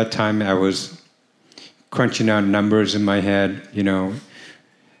 At that time, I was crunching out numbers in my head. Again,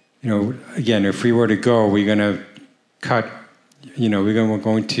 if we were to go, we're going to cut.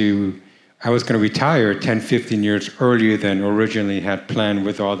 I was going to retire 10, 15 years earlier than originally had planned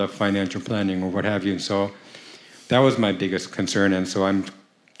with all the financial planning or what have you. And so that was my biggest concern. And so I'm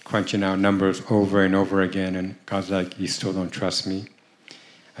crunching out numbers over and over again. And God's like, "You still don't trust me?"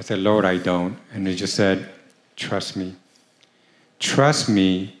 I said, "Lord, I don't." And He just said, "Trust me. Trust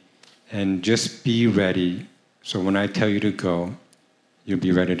me and just be ready. So when I tell you to go, you'll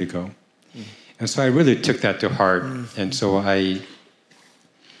be ready to go." And so I really took that to heart. And so I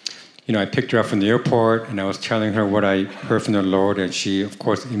picked her up from the airport, and I was telling her what I heard from the Lord, and she, of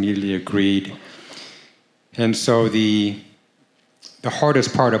course, immediately agreed. And so the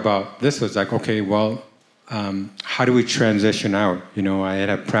hardest part about this was like, okay, well, how do we transition out? I had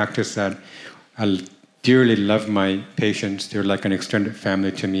a practice that I dearly love my patients. They're like an extended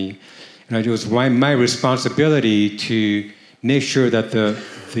family to me. And it was my responsibility to make sure that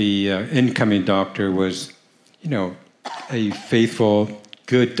the incoming doctor was, a faithful,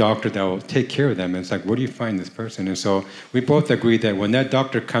 good doctor that will take care of them. And it's like, where do you find this person? And so we both agreed that when that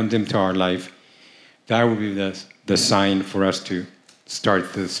doctor comes into our life, that will be the sign for us to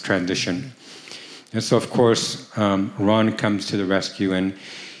start this transition. And so, of course, Ron comes to the rescue, and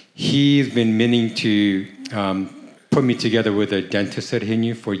he's been meaning to put me together with a dentist that he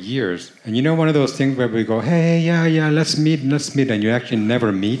knew for years. And one of those things where we go, "Hey, yeah, let's meet, and you actually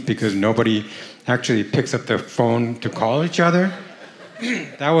never meet because nobody actually picks up the phone to call each other.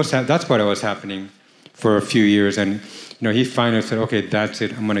 That's what was happening for a few years. And he finally said, "Okay, that's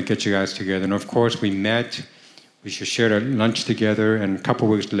it. I'm going to get you guys together." And of course, we met. We shared a lunch together. And a couple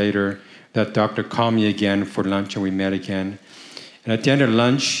of weeks later, that doctor called me again for lunch, and we met again. And at the end of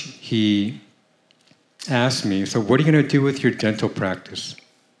lunch, he asked me, "So what are you going to do with your dental practice?"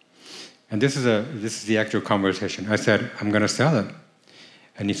 And this is the actual conversation. I said, "I'm going to sell it."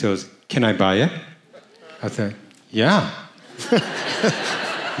 And he says, "Can I buy it?" I said, "Yeah."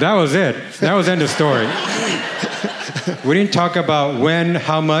 That was it. That was the end of story. We didn't talk about when,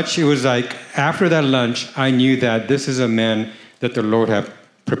 how much. It was like after that lunch, I knew that this is a man that the Lord had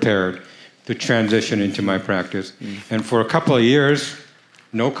prepared to transition into my practice. And for a couple of years,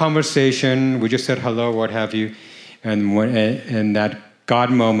 no conversation. We just said hello, what have you. And in that God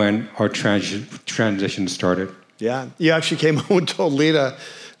moment, our transition started. Yeah. You actually came home and told Lita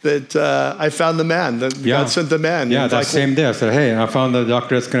that I found the man, that God sent the man. Yeah, that same day I said, "Hey, I found the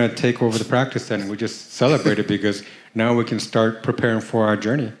doctor that's going to take over the practice," and we just celebrated because now we can start preparing for our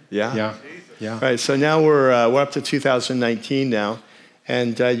journey. Yeah. All right, so now we're up to 2019 now,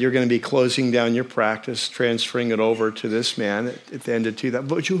 and you're going to be closing down your practice, transferring it over to this man at the end of 2000.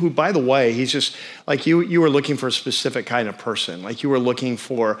 But who, by the way, he's just like you were looking for a specific kind of person. Like you were looking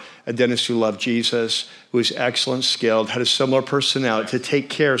for a dentist who loved Jesus, who was excellent, skilled, had a similar personality to take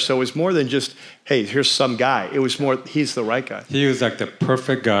care. So it was more than just, hey, here's some guy. It was more, he's the right guy. He was like the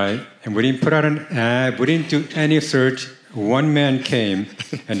perfect guy, and we didn't put out an ad. We didn't do any search. One man came,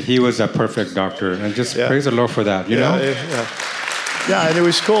 and he was a perfect doctor. And just praise the Lord for that, you know? Yeah, and it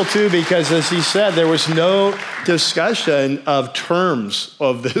was cool, too, because as he said, there was no discussion of terms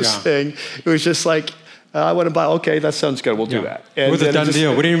of this thing. It was just like, I want to buy, okay, that sounds good, we'll do that. And it was a done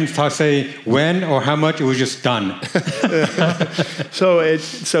deal. We didn't even say when or how much, it was just done. So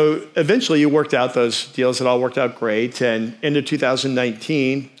eventually you worked out those deals, it all worked out great, and into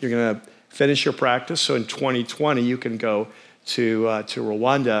 2019, you're going to finish your practice, so in 2020 you can go to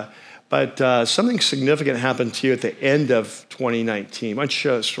Rwanda. But something significant happened to you at the end of 2019. Why don't you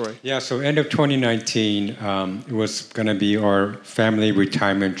share that story? Yeah, so end of 2019, it was going to be our family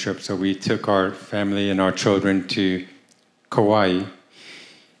retirement trip. So we took our family and our children to Kauai.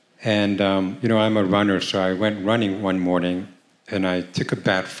 And, I'm a runner, so I went running one morning, and I took a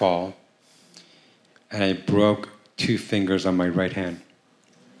bad fall, and I broke 2 fingers on my right hand.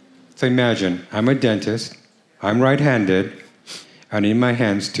 So imagine, I'm a dentist, I'm right-handed, I need my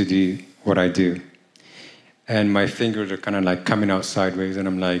hands to do what I do. And my fingers are kind of like coming out sideways. And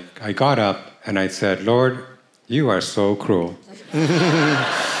I'm like, I got up and I said, "Lord, You are so cruel.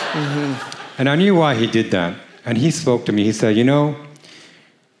 And I knew why he did that. And he spoke to me. He said,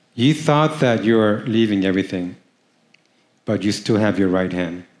 you thought that you're leaving everything, but you still have your right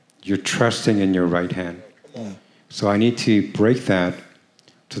hand. You're trusting in your right hand. So I need to break that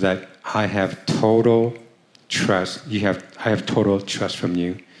so that I have total trust. I have total trust from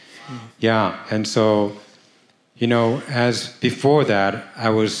you. Yeah. And so, as before that,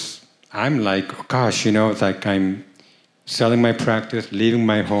 I'm like, oh gosh, like I'm selling my practice, leaving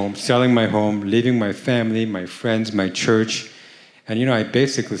my home, selling my home, leaving my family, my friends, my church. And, I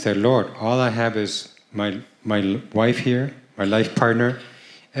basically said, Lord, all I have is my wife here, my life partner,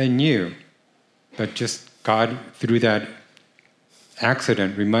 and you. But just God, through that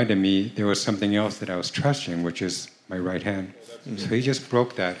accident, reminded me there was something else that I was trusting, which is my right hand. So he just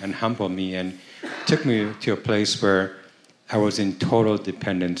broke that and humbled me and took me to a place where I was in total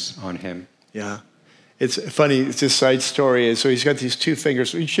dependence on him. Yeah. It's funny, it's a side story. So he's got these two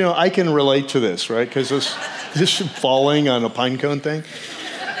fingers. I can relate to this, right? Because this falling on a pine cone thing.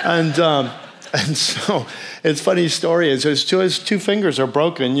 And so it's a funny story. His two fingers are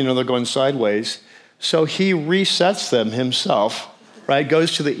broken, they're going sideways. So he resets them himself, right?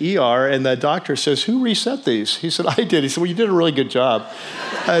 Goes to the ER, and the doctor says, who reset these? He said, I did. He said, well, you did a really good job.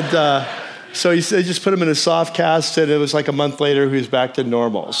 And so he said, they just put him in a soft cast, and it was like a month later, he was back to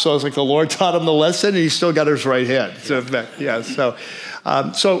normal. So it's like the Lord taught him the lesson, and he still got his right hand. So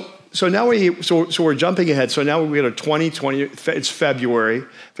now we're jumping ahead. So now we go to 2020. It's February.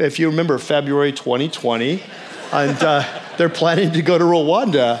 If you remember February 2020, and they're planning to go to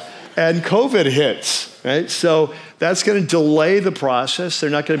Rwanda, and COVID hits, right? So that's going to delay the process. They're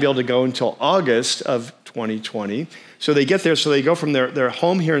not going to be able to go until August of 2020. So they get there. So they go from their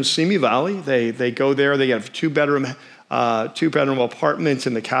home here in Simi Valley. They go there. They have two-bedroom apartments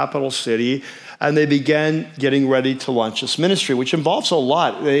in the capital city, and they begin getting ready to launch this ministry, which involves a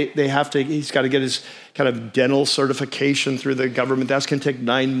lot. He's got to get his kind of dental certification through the government. That's going to take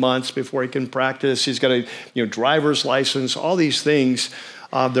 9 months before he can practice. He's got a driver's license, all these things.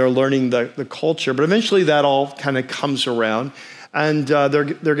 They're learning the culture, but eventually that all kind of comes around. And they're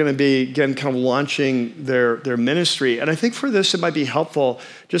going to be, again, kind of launching their ministry. And I think for this, it might be helpful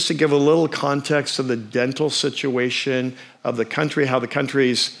just to give a little context of the dental situation of the country, how the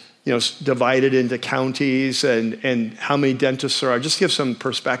country's divided into counties and how many dentists there are. Just give some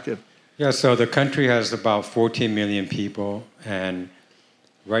perspective. Yeah, so the country has about 14 million people. And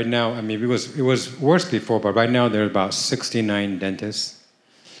right now, it was worse before, but right now there are about 69 dentists.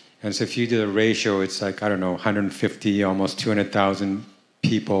 And so if you do the ratio, it's like, 150, almost 200,000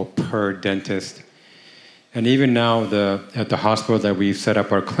 people per dentist. And even now, at the hospital that we've set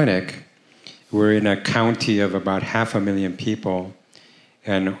up our clinic, we're in a county of about 500,000 people.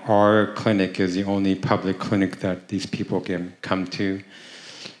 And our clinic is the only public clinic that these people can come to.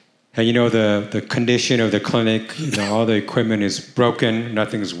 And the condition of the clinic, all the equipment is broken,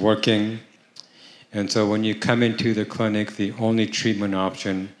 nothing's working. And so when you come into the clinic, the only treatment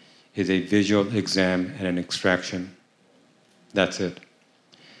option is a visual exam and an extraction. That's it.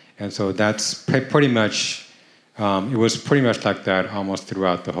 And so that's pretty much, it was pretty much like that almost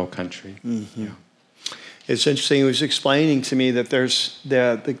throughout the whole country. Mm-hmm. Yeah. It's interesting, he was explaining to me that there's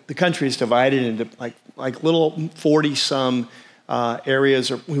the country is divided into like little 40-some areas,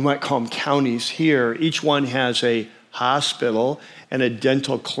 or we might call them counties here. Each one has a hospital and a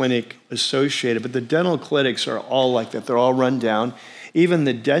dental clinic associated, but the dental clinics are all like that. They're all run down. Even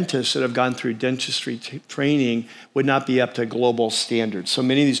the dentists that have gone through dentistry training would not be up to global standards. So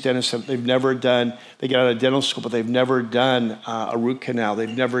many of these dentists, they get out of dental school, but they've never done a root canal. They've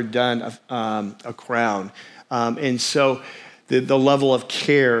never done a crown. And so the level of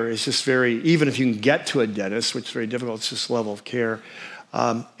care is just even if you can get to a dentist, which is very difficult, it's this level of care.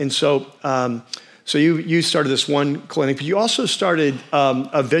 So you started this one clinic, but you also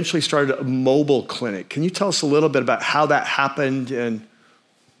eventually started a mobile clinic. Can you tell us a little bit about how that happened?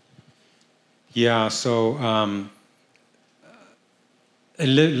 Yeah, so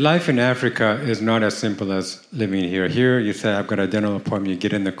life in Africa is not as simple as living here. Here, you say, I've got a dental appointment, you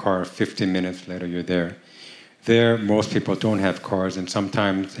get in the car, 15 minutes later, you're there. There, most people don't have cars, and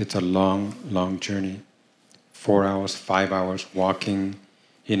sometimes it's a long, long journey. 4 hours, 5 hours walking,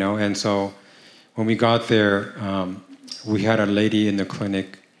 and so when we got there, we had a lady in the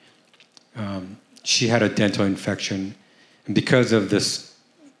clinic. She had a dental infection. And because of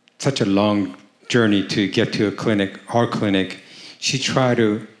such a long journey to get to our clinic, she tried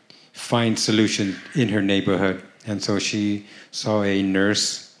to find solutions in her neighborhood. And so she saw a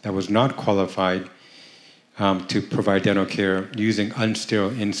nurse that was not qualified to provide dental care using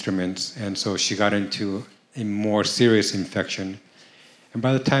unsterile instruments. And so she got into a more serious infection. And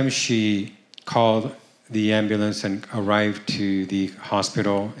by the time she called the ambulance and arrived to the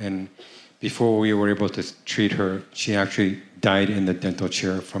hospital, and before we were able to treat her, she actually died in the dental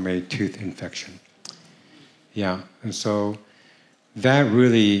chair from a tooth infection. Yeah, and so that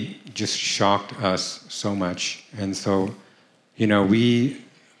really just shocked us so much. And so, it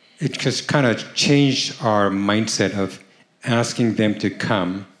just kind of changed our mindset of asking them to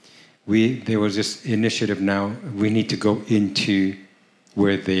come. There was this initiative now, we need to go into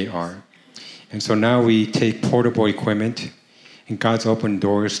where they are. And so now we take portable equipment, and God's opened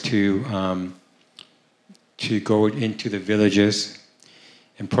doors to go into the villages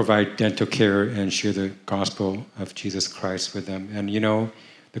and provide dental care and share the gospel of Jesus Christ with them. And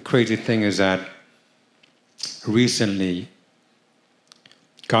the crazy thing is that recently,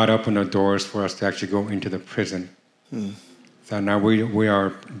 God opened the doors for us to actually go into the prison. So now we are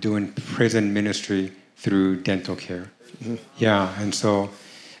doing prison ministry through dental care. Yeah, and so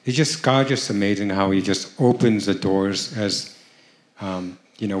God just amazing how He just opens the doors as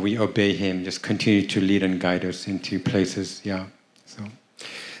we obey Him, just continue to lead and guide us into places. Yeah,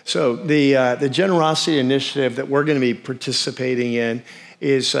 So the generosity initiative that we're going to be participating in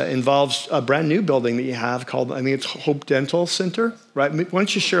involves a brand new building that you have called, I think it's Hope Dental Center, right? Why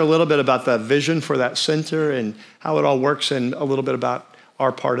don't you share a little bit about the vision for that center and how it all works, and a little bit about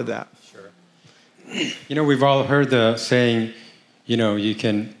our part of that? Sure. We've all heard the saying, you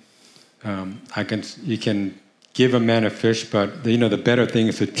can give a man a fish, but the better thing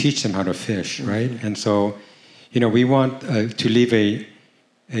is to teach them how to fish, right? Mm-hmm. And so, we want to leave a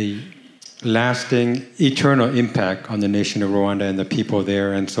lasting, eternal impact on the nation of Rwanda and the people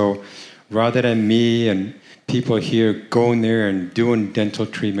there. And so rather than me and people here going there and doing dental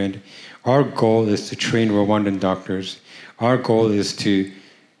treatment, our goal is to train Rwandan doctors. Our goal is to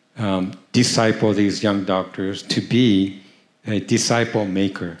disciple these young doctors to be a disciple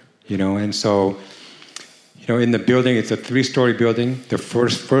maker, And so, in the building, it's a 3-story building. The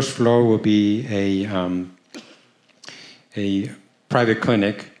first floor will be a private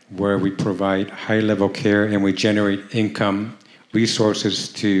clinic where we provide high-level care and we generate income, resources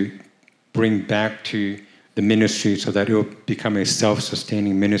to bring back to the ministry so that it will become a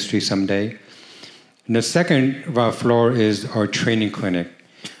self-sustaining ministry someday. And the second floor is our training clinic.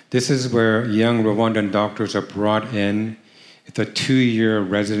 This is where young Rwandan doctors are brought in. It's a 2-year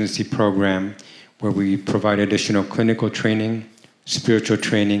residency program where we provide additional clinical training, spiritual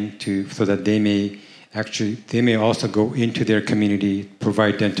training so that they may also go into their community,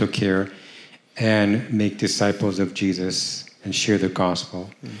 provide dental care, and make disciples of Jesus and share the gospel.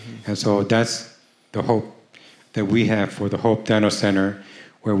 Mm-hmm. And so that's the hope that we have for the Hope Dental Center,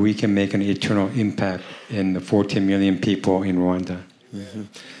 where we can make an eternal impact in the 14 million people in Rwanda. Mm-hmm.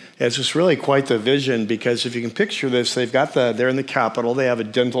 It's just really quite the vision, because if you can picture this, they're in the capital, they have a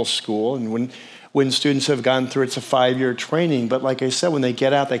dental school, and when students have gone through, it's a 5-year training. But like I said, when they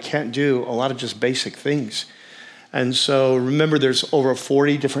get out, they can't do a lot of just basic things. And so remember, there's over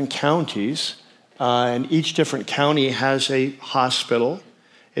 40 different counties, and each different county has a hospital.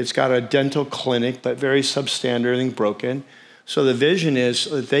 It's got a dental clinic, but very substandard, everything broken. So the vision is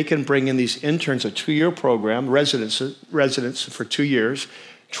that they can bring in these interns, a 2-year program, residents for 2 years,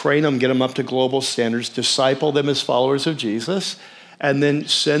 train them, get them up to global standards, disciple them as followers of Jesus, and then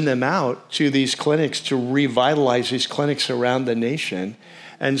send them out to these clinics to revitalize these clinics around the nation.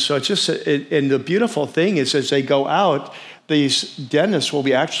 And so it's just, and the beautiful thing is, as they go out, these dentists will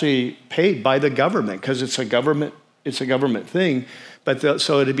be actually paid by the government, because it's a government thing. But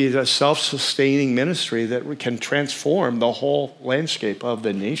so it'd be a self-sustaining ministry that can transform the whole landscape of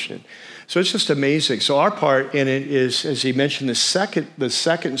the nation. So it's just amazing. So our part in it is, as he mentioned, the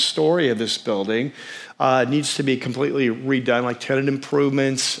second story of this building needs to be completely redone, like tenant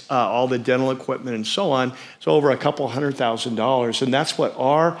improvements, all the dental equipment, and so on. So over $200,000, and that's what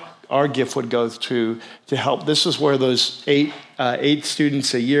our gift would go to help. This is where those eight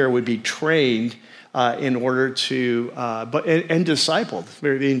students a year would be trained in order to, and discipled,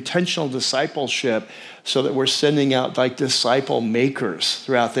 very intentional discipleship, so that we're sending out like disciple makers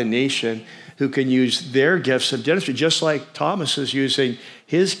throughout the nation who can use their gifts of dentistry, just like Thomas is using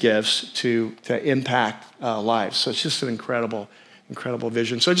his gifts to impact lives. So it's just an incredible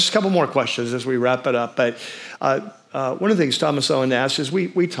vision. So just a couple more questions as we wrap it up. But one of the things, Thomas, I wanted to ask is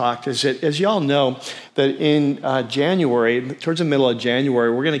we talked, is that, as you all know, that in January, towards the middle of January,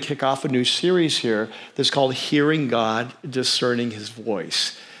 we're going to kick off a new series here that's called Hearing God, Discerning His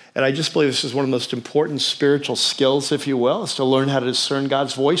Voice. And I just believe this is one of the most important spiritual skills, if you will, is to learn how to discern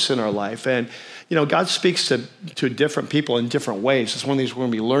God's voice in our life. And, God speaks to different people in different ways. It's one of these we're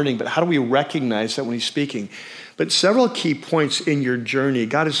going to be learning, but how do we recognize that when he's speaking? But several key points in your journey,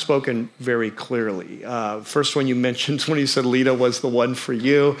 God has spoken very clearly. First one you mentioned when he said Lita was the one for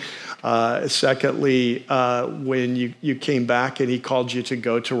you. Secondly, when you came back and he called you to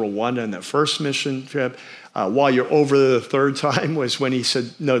go to Rwanda on that first mission trip. While you're over the third time was when he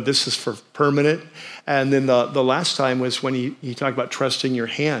said, no, this is for permanent. And then the last time was when he talked about trusting your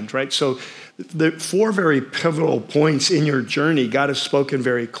hand, right? So the 4 very pivotal points in your journey, God has spoken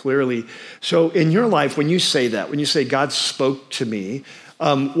very clearly. So in your life, when you say that, when you say God spoke to me,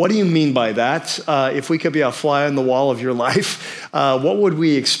 what do you mean by that? If we could be a fly on the wall of your life, what would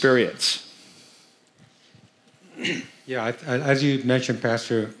we experience? Yeah, as you mentioned,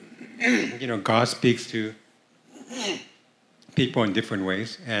 Pastor, God speaks to people in different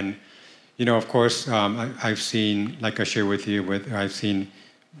ways. And, of course, I've seen, like I shared with you, I've seen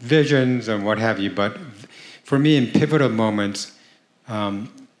visions and what have you. But for me, in pivotal moments,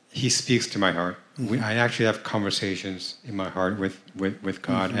 he speaks to my heart. I actually have conversations in my heart with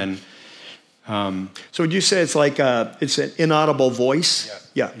God. And so would you say it's like it's an inaudible voice?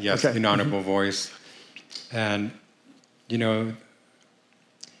 Yes. Yeah. Yes, okay. inaudible voice. And,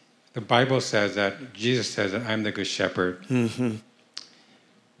 the Bible says that, Jesus says that I'm the good shepherd.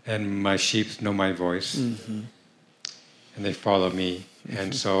 And my sheep know my voice. And they follow me.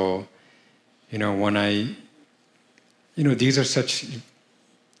 And so, when these are such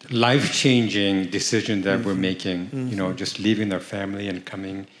life-changing decisions that we're making, just leaving our family and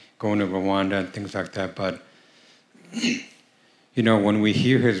going to Rwanda and things like that. But, when we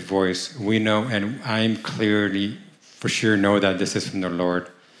hear his voice, we know, and I'm clearly, for sure, know that this is from the Lord.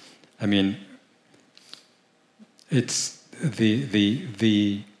 I mean, it's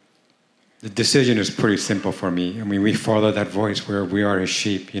the decision is pretty simple for me. I mean, we follow that voice where we are his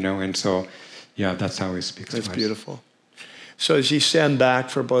sheep, and so, yeah, that's how he speaks to us. That's beautiful. So as you stand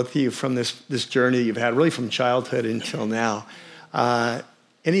back for both of you from this journey you've had, really from childhood until now,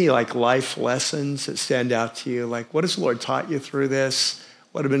 any like life lessons that stand out to you? Like, what has the Lord taught you through this?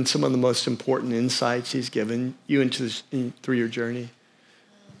 What have been some of the most important insights he's given you through your journey?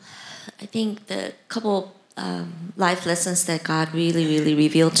 I think the couple life lessons that God really, really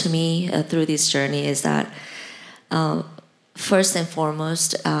revealed to me through this journey is that first and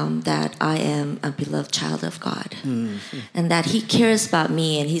foremost, that I am a beloved child of God. And that he cares about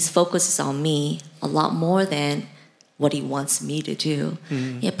me and his focus is on me a lot more than what he wants me to do.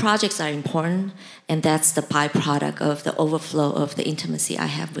 Yeah, projects are important, and that's the byproduct of the overflow of the intimacy I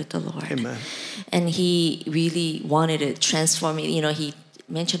have with the Lord. Amen. And he really wanted to transform me. He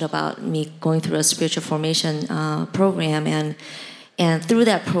mentioned about me going through a spiritual formation program, and through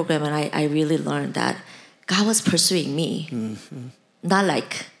that program, and I really learned that God was pursuing me, not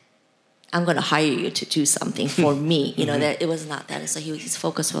like I'm going to hire you to do something for me. That it was not that. So his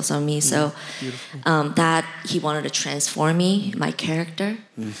focus was on me. So that he wanted to transform me, my character,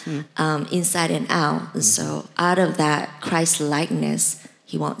 inside and out. And so out of that Christ likeness,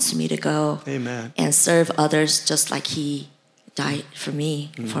 he wants me to go and serve others just like he died for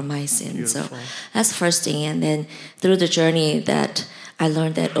me, for my sins. Beautiful. So that's the first thing. And then through the journey that I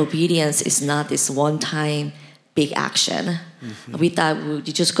learned that obedience is not this one-time big action. We thought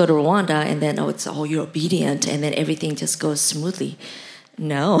you just go to Rwanda and then, you're obedient and then everything just goes smoothly.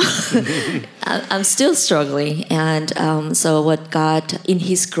 No, I'm still struggling. And so what God, in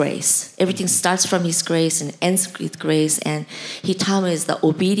his grace, everything starts from his grace and ends with grace. And he taught me is that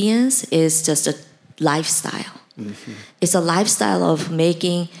obedience is just a lifestyle. It's a lifestyle of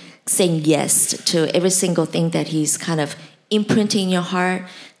saying yes to every single thing that he's kind of imprinting your heart,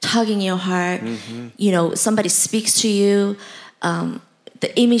 tugging your heart. Somebody speaks to you,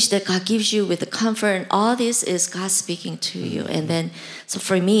 the image that God gives you with the comfort, and all this is God speaking to you. And then, so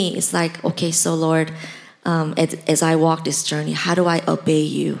for me, it's like, okay, so Lord, as I walk this journey, how do I obey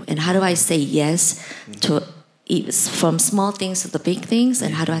you? And how do I say yes to from small things to the big things,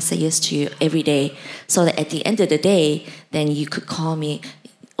 and how do I say yes to you every day, so that at the end of the day, then you could call me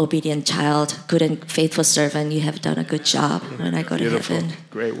obedient child, good and faithful servant. You have done a good job when I go to heaven.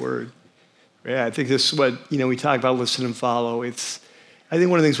 Great word. Yeah, I think this is what we talk about. Listen and follow. I think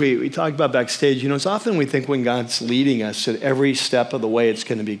one of the things we talk about backstage. It's often we think when God's leading us at every step of the way, it's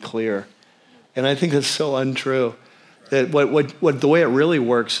going to be clear, and I think that's so untrue. That what the way it really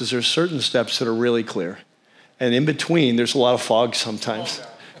works is there's certain steps that are really clear. And in between, there's a lot of fog sometimes,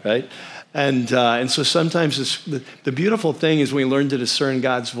 right? And so sometimes the beautiful thing is when we learn to discern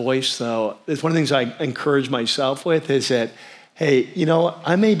God's voice, though, it's one of the things I encourage myself with is that, hey,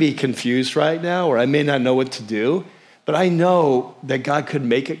 I may be confused right now or I may not know what to do, But I know that God could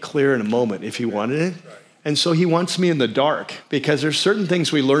make it clear in a moment if he wanted it. And so he wants me in the dark, because there's certain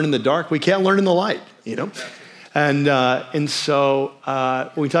things we learn in the dark we can't learn in the light, you know? And so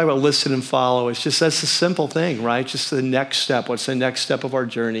when we talk about listen and follow, it's just, that's a simple thing, right? Just the next step. What's the next step of our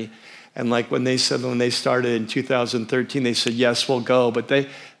journey? And like when they started in 2013, they said, yes, we'll go. But they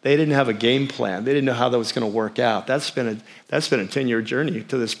didn't have a game plan. They didn't know how that was going to work out. That's been a 10-year journey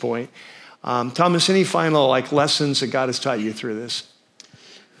to this point. Thomas, any final lessons that God has taught you through this?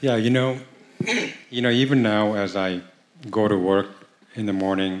 Yeah, even now as I go to work in the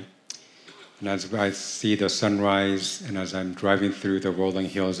morning, and as I see the sunrise, and as I'm driving through the rolling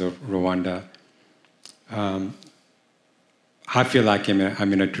hills of Rwanda, I feel like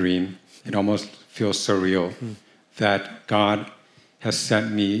I'm in a dream. It almost feels surreal that God has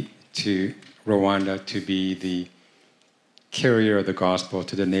sent me to Rwanda to be the carrier of the gospel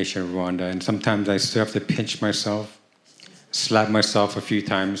to the nation of Rwanda. And sometimes I still have to pinch myself, slap myself a few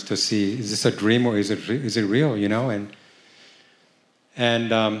times to see, is this a dream or is it real,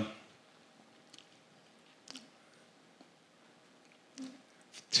 And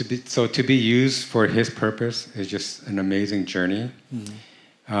to be used for his purpose is just an amazing journey.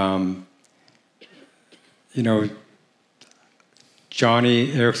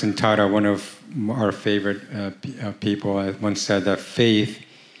 Johnny Erickson Tada, one of our favorite people, once said that faith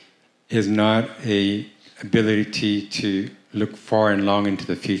is not a ability to look far and long into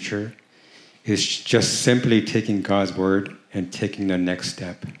the future. It's just simply taking God's word and taking the next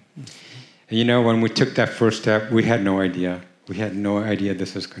step. And when we took that first step, we had no idea. We had no idea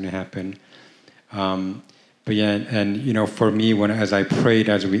this was going to happen. But yeah, and for me, as I prayed,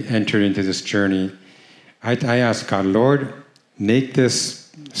 as we entered into this journey, I asked God, Lord, make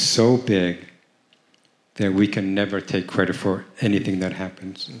this so big that we can never take credit for anything that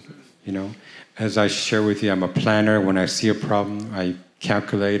happens. As I share with you, I'm a planner. When I see a problem, I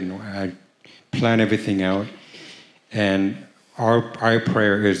calculate and I plan everything out. And our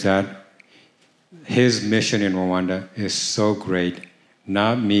prayer is that his mission in Rwanda is so great.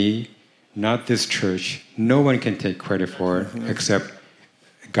 Not me, not this church. No one can take credit for it except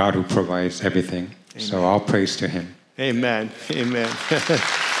God who provides everything. Amen. So all praise to him. Amen. Amen.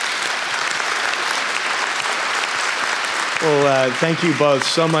 Well, thank you both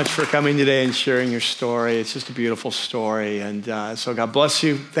so much for coming today and sharing your story. It's just a beautiful story. And so God bless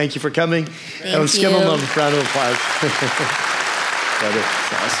you. Thank you for coming. Thank let's you. give them a round of applause.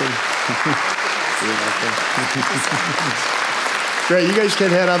 That's awesome. You're welcome. Great. You guys can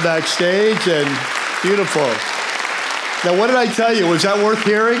head on backstage. And beautiful. Now, what did I tell you? Was that worth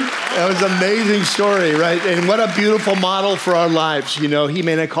hearing? That was an amazing story, right? And what a beautiful model for our lives. He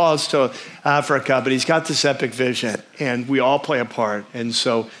may not call us to Africa, but he's got this epic vision, and we all play a part. And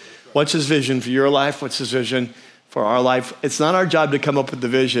so what's his vision for your life? What's his vision for our life? It's not our job to come up with the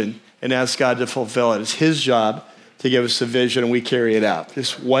vision and ask God to fulfill it. It's his job to give us the vision, and we carry it out,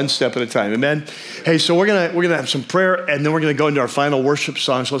 just one step at a time. Amen? Hey, so we're gonna have some prayer, and then we're gonna go into our final worship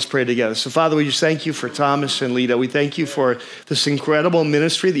song, so let's pray together. So Father, we just thank you for Thomas and Lita. We thank you for this incredible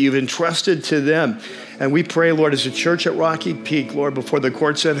ministry that you've entrusted to them. And we pray, Lord, as a church at Rocky Peak, Lord, before the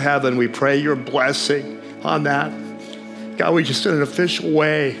courts of heaven, we pray your blessing on that. God, we just in an official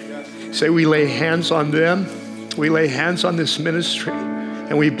way say we lay hands on them, we lay hands on this ministry,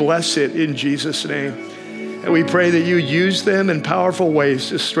 and we bless it in Jesus' name. And we pray that you use them in powerful ways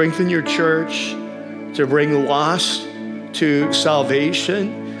to strengthen your church, to bring the lost to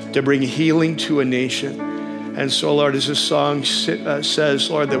salvation, to bring healing to a nation. And so, Lord, as this song says,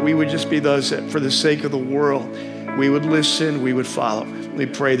 Lord, that we would just be those that for the sake of the world, we would listen, we would follow. We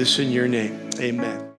pray this in your name. Amen.